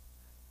is.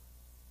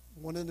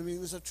 One of the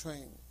meanings of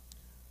train.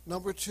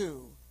 Number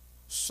two,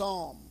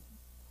 Psalm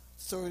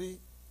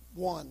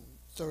 31,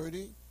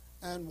 30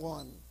 and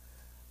 1.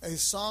 A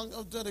song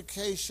of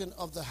dedication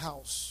of the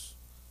house.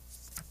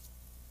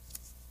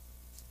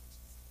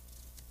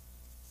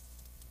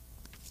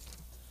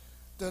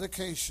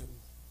 Dedication.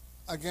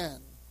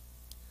 Again,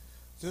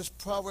 this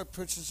proverb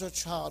pictures a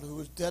child who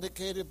is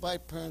dedicated by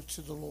parents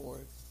to the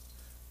Lord.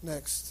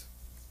 Next.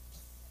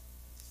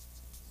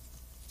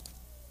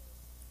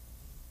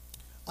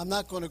 I'm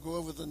not going to go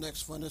over the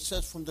next one. It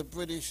says from the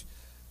British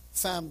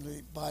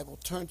Family Bible.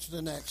 Turn to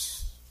the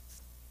next.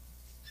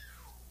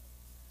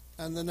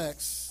 And the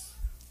next.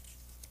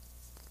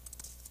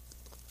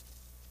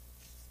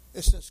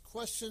 It says,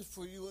 questions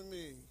for you and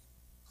me.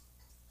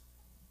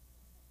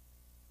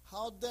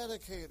 How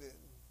dedicated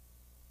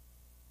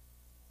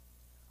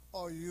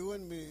are you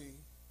and me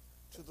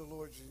to the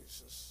Lord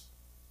Jesus?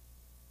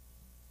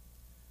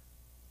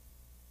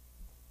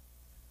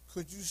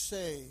 Could you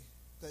say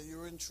that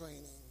you're in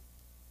training?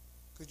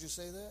 Could you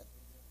say that?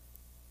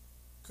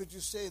 Could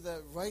you say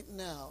that right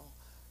now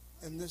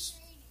in this?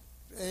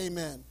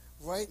 Amen.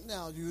 Right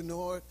now, you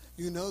know it.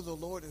 You know the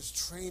Lord is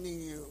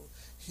training you.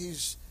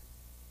 He's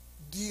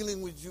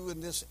dealing with you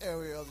in this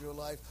area of your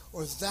life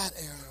or that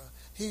area.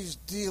 He's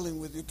dealing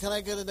with you. Can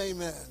I get an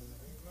amen?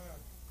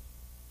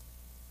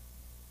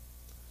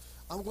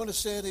 I'm going to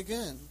say it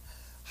again.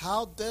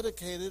 How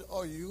dedicated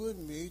are you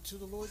and me to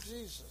the Lord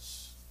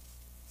Jesus?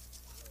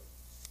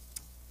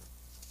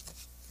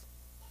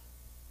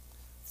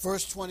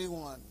 Verse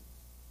 21.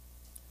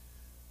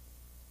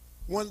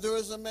 When there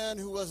is a man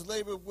who has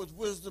labored with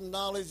wisdom,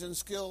 knowledge, and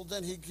skill,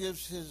 then he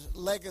gives his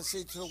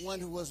legacy to the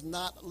one who has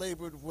not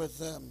labored with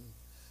them.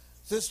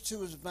 This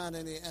too is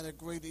vanity and a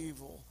great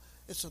evil.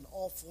 It's an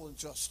awful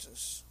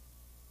injustice.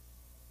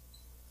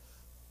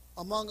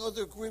 Among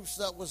other griefs,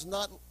 that was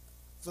not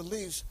the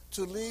least,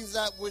 to leave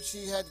that which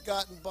he had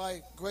gotten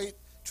by great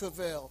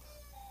travail,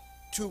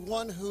 to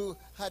one who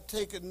had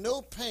taken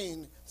no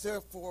pain,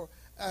 therefore,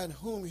 and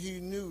whom he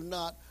knew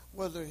not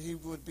whether he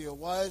would be a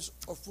wise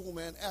or fool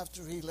man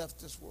after he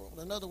left this world.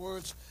 In other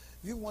words,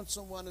 you want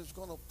someone who's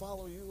going to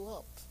follow you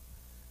up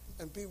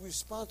and be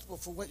responsible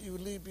for what you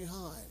leave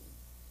behind.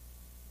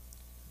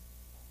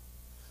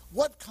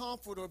 What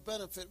comfort or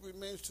benefit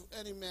remains to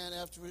any man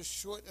after his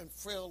short and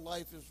frail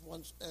life is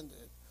once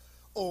ended?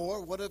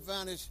 Or what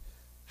advantage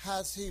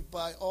hath he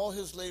by all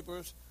his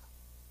labors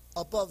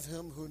above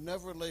him who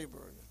never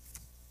labored?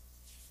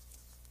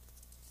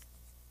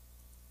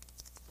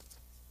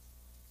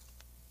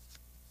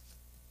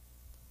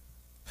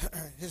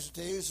 His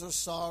days are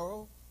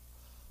sorrow.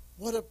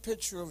 What a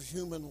picture of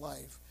human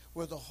life,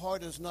 where the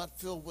heart is not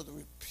filled with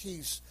the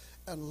peace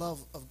and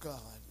love of God.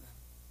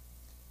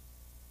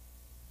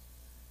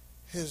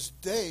 His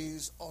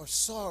days are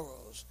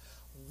sorrows.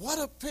 What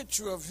a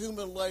picture of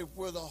human life,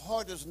 where the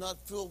heart is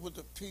not filled with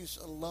the peace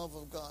and love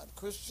of God.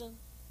 Christian,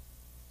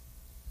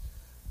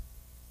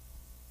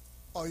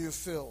 are you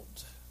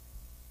filled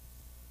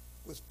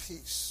with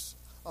peace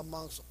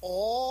amongst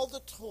all the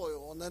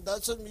toil? And that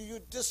doesn't mean you're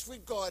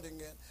disregarding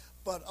it,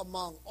 but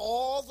among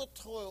all the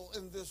toil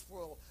in this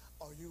world,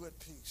 are you at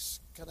peace?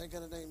 Can I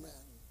get an amen?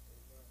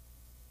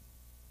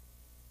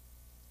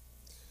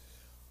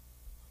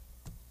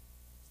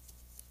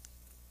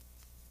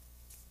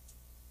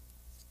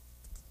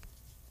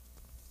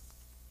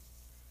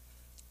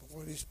 But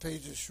where these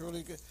pages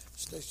surely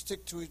they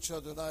stick to each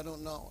other, and I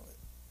don't know it.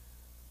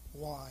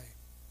 Why?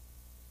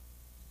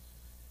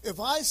 If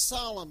I,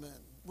 Solomon,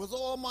 with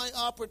all my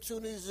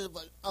opportunities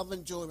of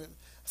enjoyment,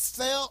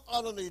 fail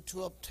utterly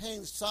to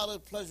obtain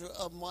solid pleasure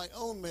of my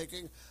own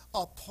making,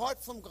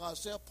 apart from God,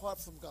 say apart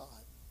from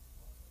God.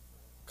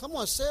 Come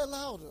on, say it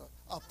louder.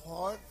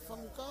 Apart from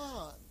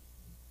God.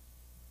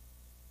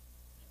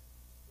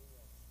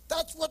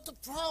 That's what the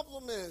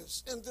problem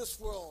is in this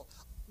world.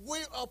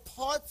 We're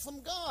apart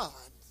from God.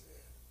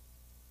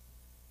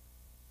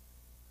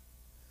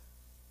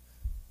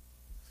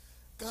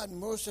 God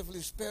mercifully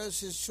spares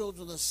his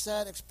children the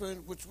sad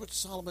experience which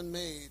Solomon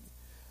made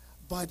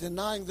by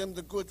denying them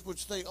the goods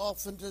which they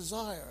often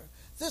desire.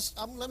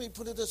 Let me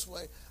put it this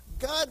way.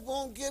 God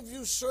won't give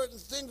you certain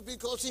things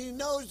because he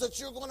knows that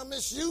you're going to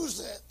misuse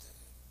it.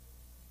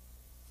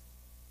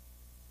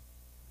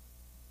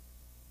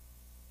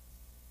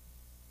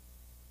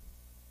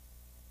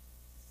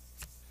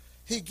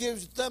 He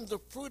gives them the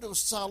fruit of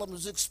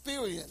Solomon's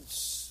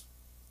experience.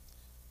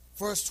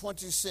 Verse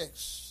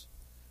 26.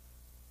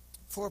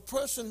 For a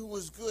person who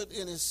was good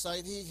in his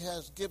sight, he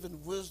has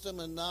given wisdom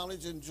and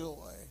knowledge and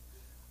joy.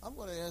 I'm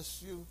going to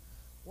ask you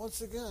once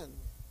again,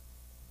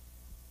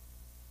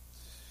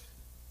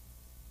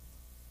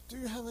 do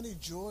you have any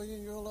joy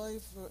in your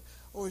life?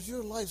 Or is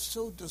your life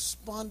so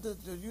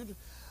despondent that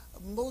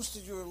most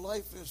of your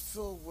life is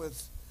filled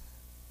with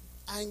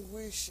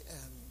anguish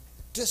and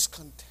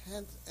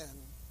discontent, and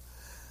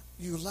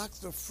you lack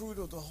the fruit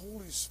of the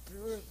Holy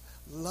Spirit,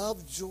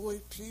 love, joy,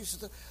 peace?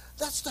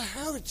 That's the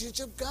heritage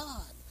of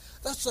God.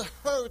 That's the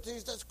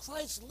heritage that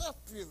Christ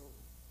left you.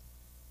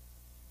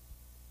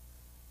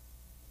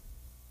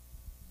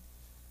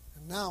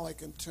 And now I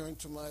can turn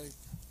to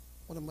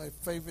one of my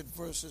favorite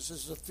verses.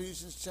 This is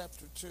Ephesians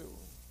chapter 2.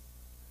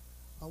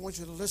 I want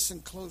you to listen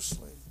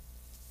closely.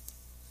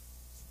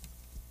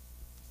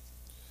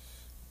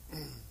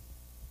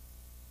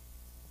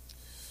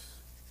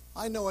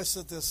 I know I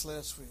said this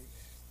last week,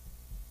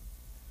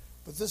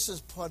 but this is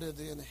part of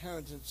the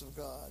inheritance of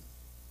God.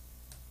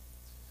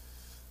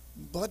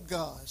 But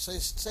God,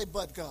 say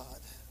but God,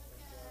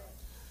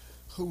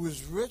 who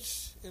is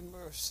rich in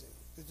mercy.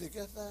 Did you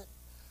get that?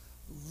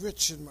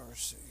 Rich in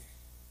mercy.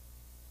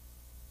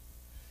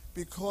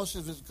 Because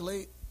of his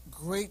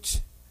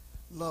great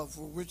love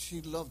with which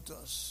he loved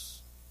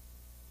us.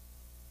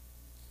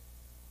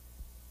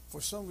 For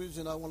some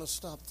reason, I want to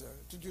stop there.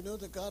 Did you know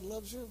that God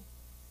loves you?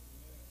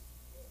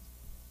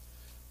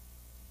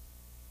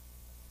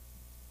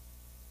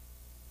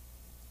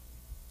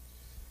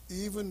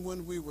 Even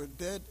when we were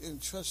dead in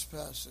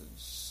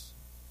trespasses,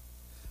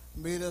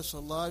 made us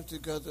alive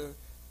together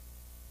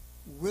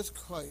with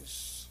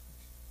Christ.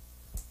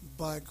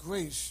 By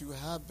grace you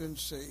have been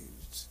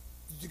saved.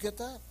 Did you get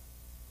that?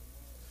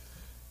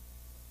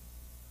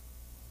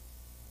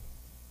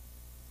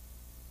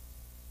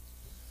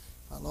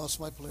 I lost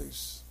my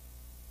place.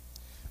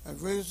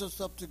 And raised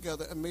us up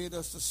together and made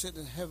us to sit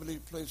in heavenly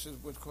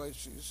places with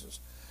Christ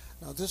Jesus.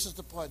 Now this is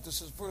the part.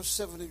 This is verse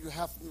 70. You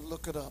have to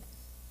look it up.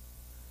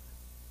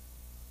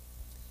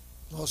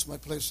 Lost my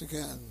place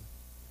again.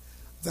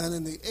 That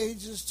in the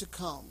ages to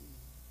come,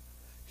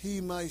 he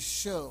might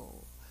show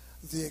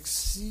the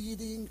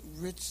exceeding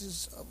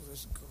riches of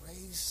his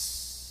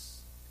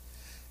grace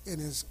in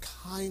his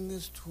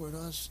kindness toward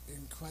us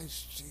in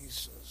Christ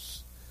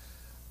Jesus.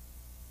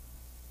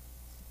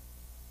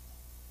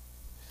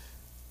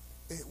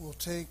 It will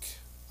take,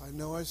 I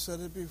know I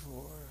said it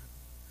before,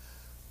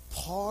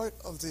 part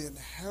of the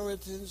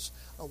inheritance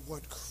of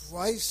what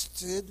Christ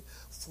did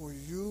for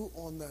you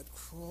on that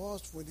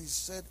cross when he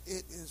said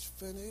it is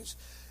finished.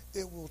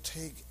 It will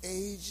take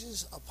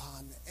ages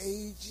upon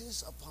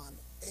ages upon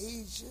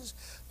ages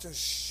to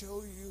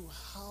show you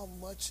how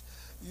much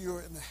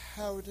your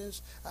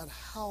inheritance and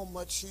how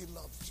much he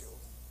loves you.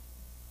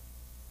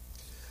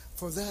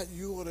 For that,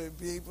 you ought to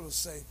be able to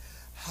say,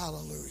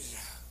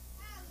 hallelujah.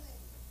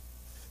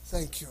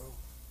 Thank you.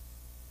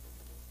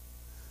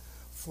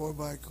 For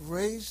by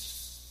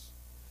grace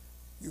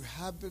you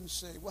have been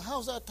saved. Well,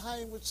 how's that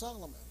tying with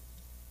Solomon?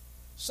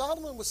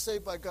 Solomon was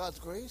saved by God's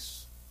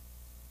grace.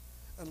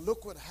 And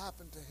look what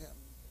happened to him.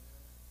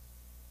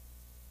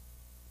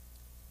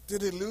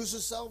 Did he lose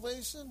his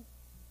salvation?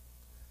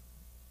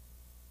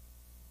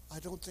 I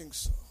don't think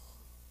so.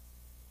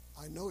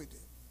 I know he did,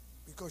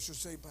 because you're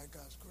saved by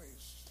God's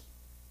grace.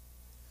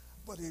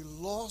 But he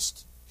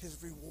lost his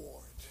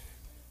reward.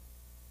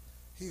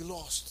 He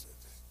lost it.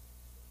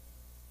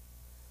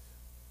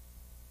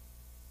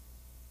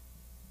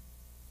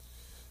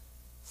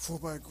 For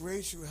by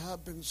grace you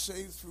have been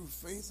saved through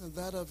faith, and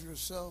that of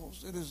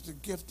yourselves. It is the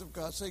gift of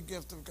God. Say,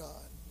 gift of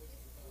God.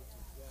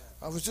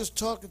 I was just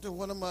talking to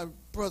one of my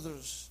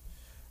brothers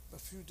a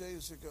few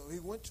days ago. He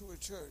went to a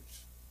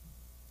church,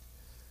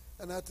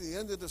 and at the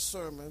end of the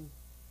sermon,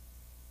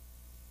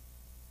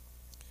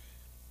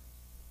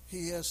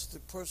 he asked the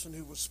person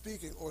who was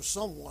speaking, or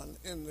someone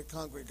in the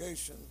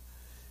congregation,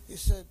 he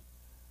said,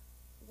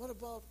 what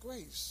about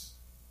grace?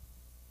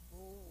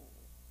 Oh,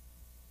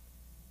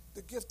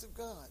 the gift of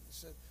God. He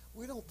said,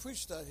 we don't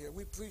preach that here.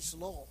 We preach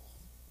law.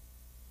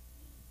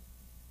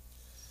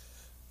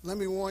 Let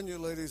me warn you,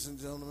 ladies and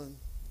gentlemen,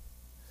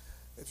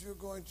 if you're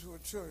going to a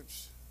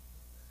church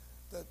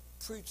that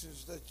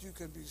preaches that you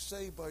can be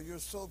saved by your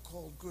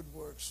so-called good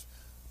works,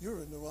 you're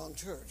in the wrong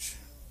church.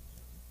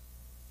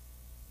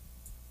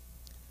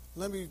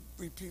 Let me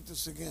repeat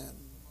this again.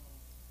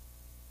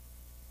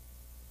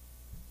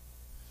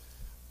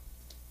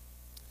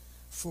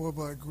 For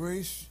by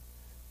grace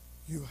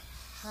you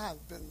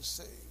have been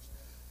saved.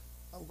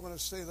 I'm going to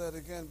say that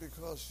again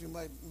because you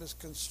might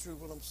misconstrue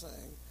what I'm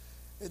saying.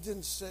 It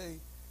didn't say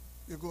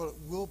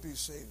will be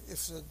saved. It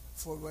said,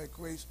 for by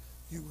grace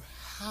you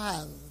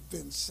have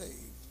been saved.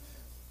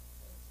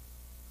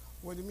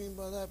 What do you mean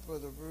by that,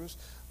 Brother Bruce?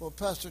 Well,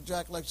 Pastor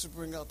Jack likes to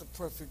bring out the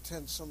perfect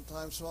tense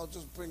sometimes, so I'll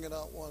just bring it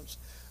out once.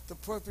 The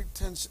perfect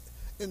tense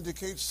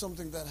indicates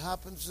something that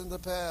happens in the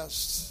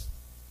past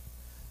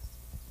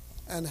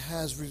and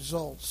has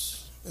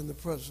results in the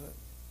present.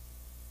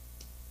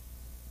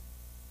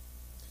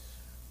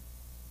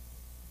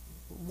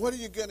 What are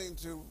you getting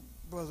to,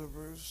 Brother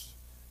Bruce?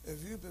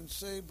 If you've been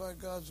saved by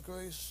God's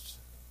grace,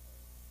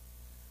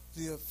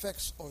 the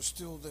effects are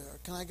still there.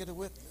 Can I get a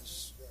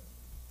witness?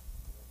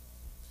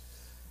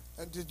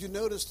 And did you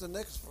notice the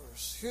next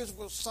verse? Here's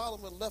what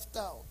Solomon left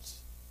out.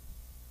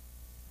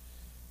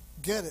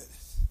 Get it.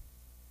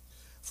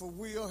 For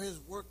we are his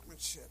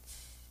workmanship,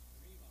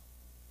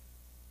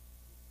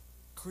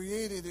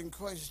 created in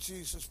Christ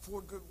Jesus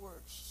for good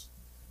works.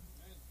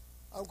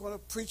 I'm going to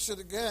preach it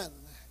again.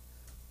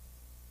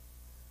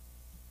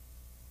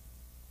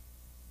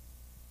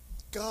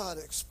 God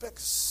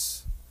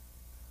expects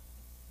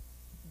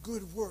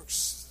good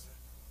works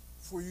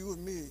for you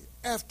and me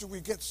after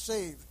we get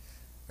saved.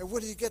 And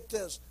when you get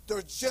this,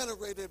 they're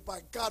generated by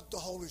God the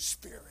Holy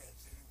Spirit.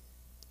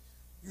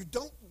 You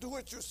don't do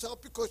it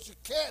yourself because you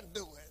can't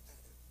do it.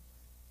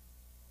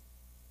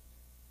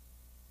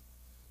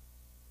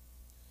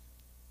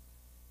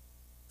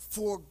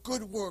 For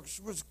good works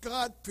which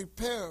God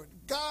prepared.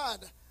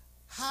 God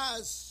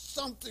has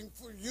something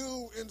for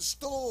you in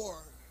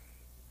store.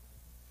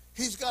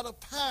 He's got a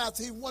path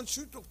he wants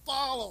you to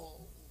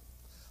follow.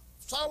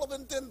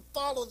 Solomon didn't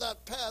follow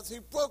that path. He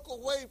broke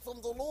away from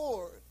the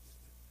Lord.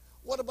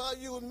 What about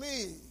you and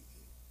me?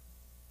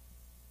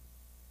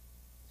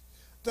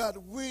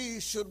 That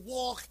we should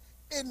walk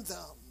in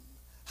them.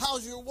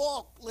 How's your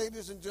walk,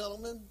 ladies and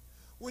gentlemen?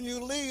 When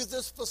you leave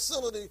this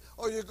facility,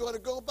 or you're going to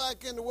go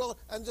back in the world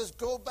and just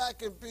go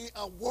back and be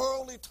a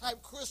worldly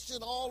type Christian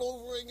all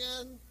over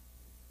again?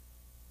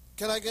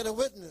 Can I get a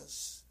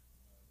witness?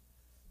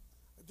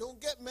 Don't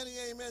get many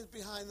amens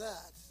behind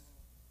that.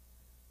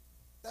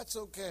 That's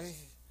okay.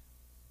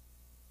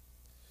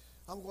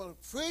 I'm going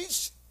to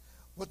preach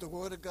what the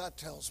Word of God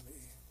tells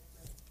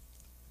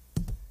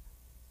me.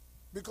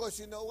 Because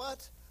you know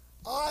what?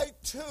 I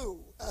too,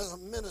 as a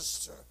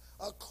minister,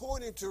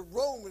 according to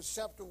Romans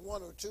chapter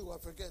 1 or 2, I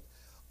forget,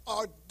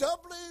 are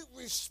doubly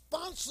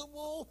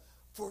responsible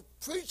for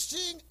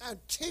preaching and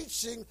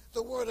teaching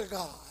the Word of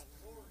God.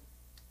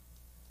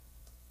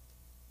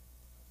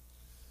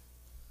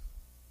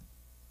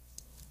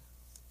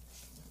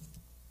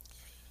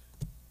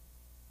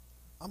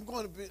 I'm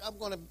going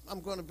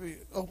to be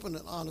open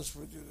and honest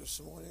with you this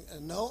morning.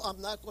 And no,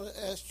 I'm not going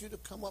to ask you to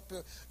come up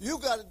here. You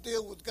got to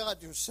deal with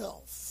God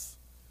yourself.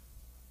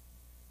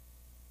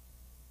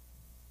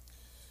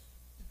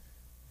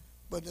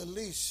 But at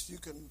least you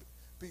can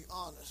be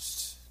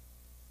honest.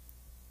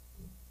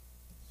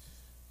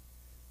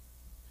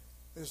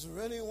 Is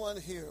there anyone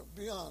here?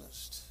 Be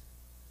honest.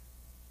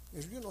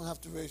 If you don't have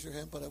to raise your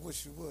hand, but I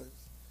wish you would.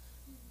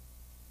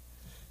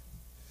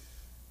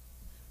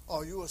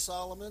 Are you a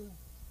Solomon?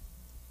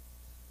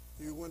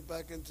 You went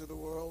back into the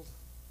world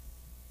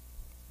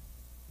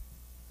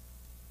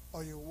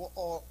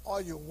Or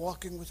are you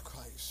walking with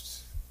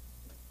Christ?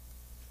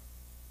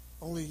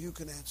 Only you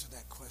can answer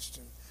that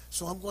question.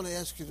 So I'm going to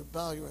ask you to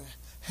bow your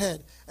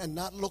head and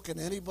not look at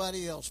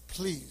anybody else,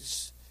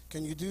 please.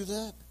 Can you do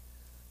that?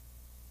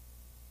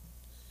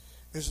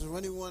 Is there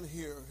anyone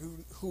here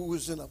who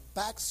is in a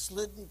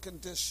backslidden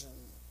condition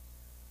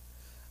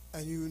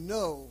and you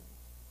know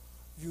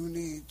you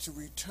need to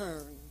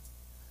return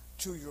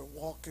to your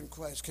walk in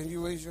Christ? Can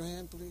you raise your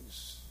hand,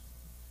 please?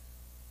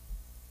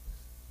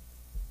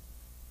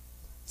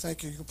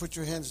 Thank you. You can put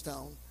your hands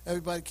down.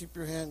 Everybody keep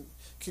your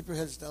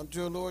heads down.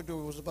 Dear Lord, there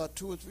was about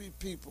 2 or 3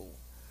 people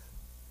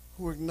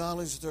who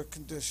acknowledged their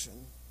condition.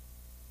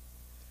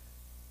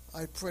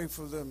 I pray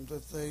for them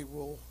that they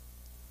will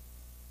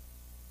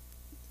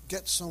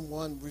get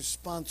someone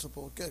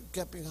responsible,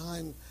 get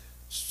behind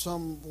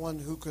someone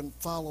who can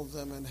follow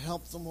them and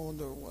help them on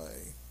their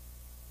way.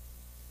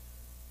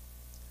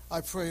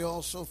 I pray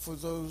also for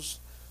those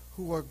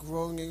who are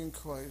growing in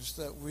Christ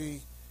that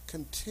we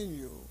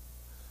continue.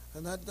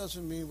 And that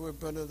doesn't mean we're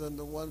better than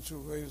the ones who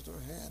raised their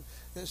hand.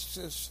 It's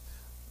just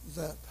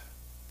that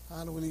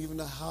I don't even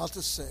know how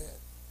to say it.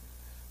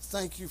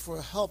 Thank you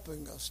for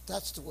helping us.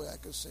 That's the way I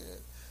could say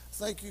it.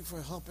 Thank you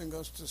for helping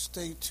us to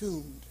stay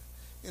tuned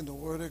in the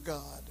Word of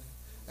God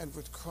and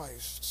with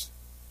Christ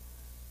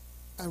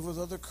and with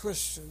other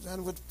Christians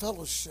and with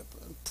fellowship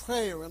and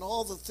prayer and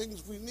all the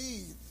things we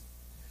need.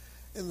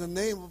 In the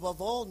name above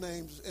all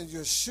names, in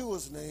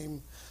Yeshua's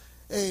name,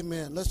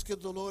 amen. Let's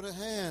give the Lord a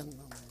hand.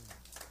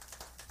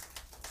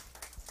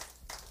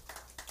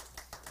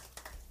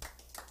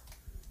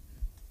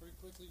 Very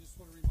quickly, just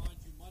want to remind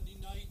you, Monday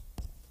night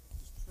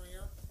is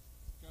prayer.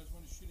 You guys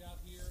want to shoot out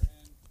here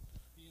and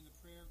be in the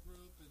prayer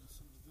group and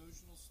some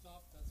devotional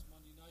stuff. That's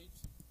Monday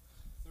nights.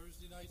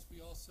 Thursday nights,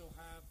 we also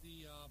have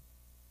the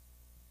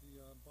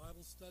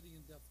Bible study,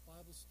 in-depth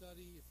Bible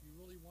study. If you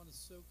really want to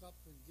soak up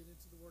and get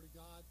into the Word of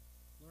God,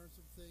 learn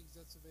some things,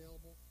 that's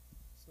available.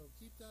 So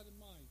keep that in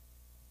mind.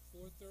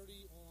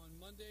 4:30 on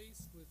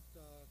Mondays with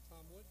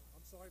Tom Wood.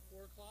 4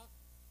 o'clock.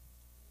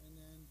 And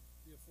then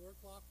 4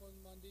 o'clock on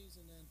Mondays,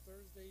 and then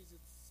Thursdays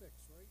it's 6,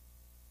 right?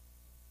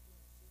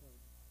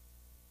 Right.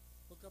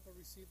 Look up and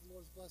receive the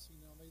Lord's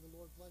blessing now. May the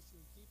Lord bless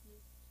you and keep you.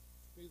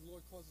 May the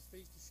Lord cause his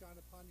face to shine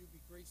upon you,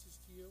 be gracious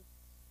to you.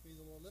 May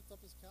the Lord lift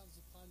up his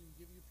countenance upon you and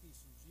give you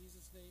peace. In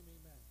Jesus' name,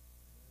 amen.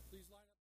 Please line up.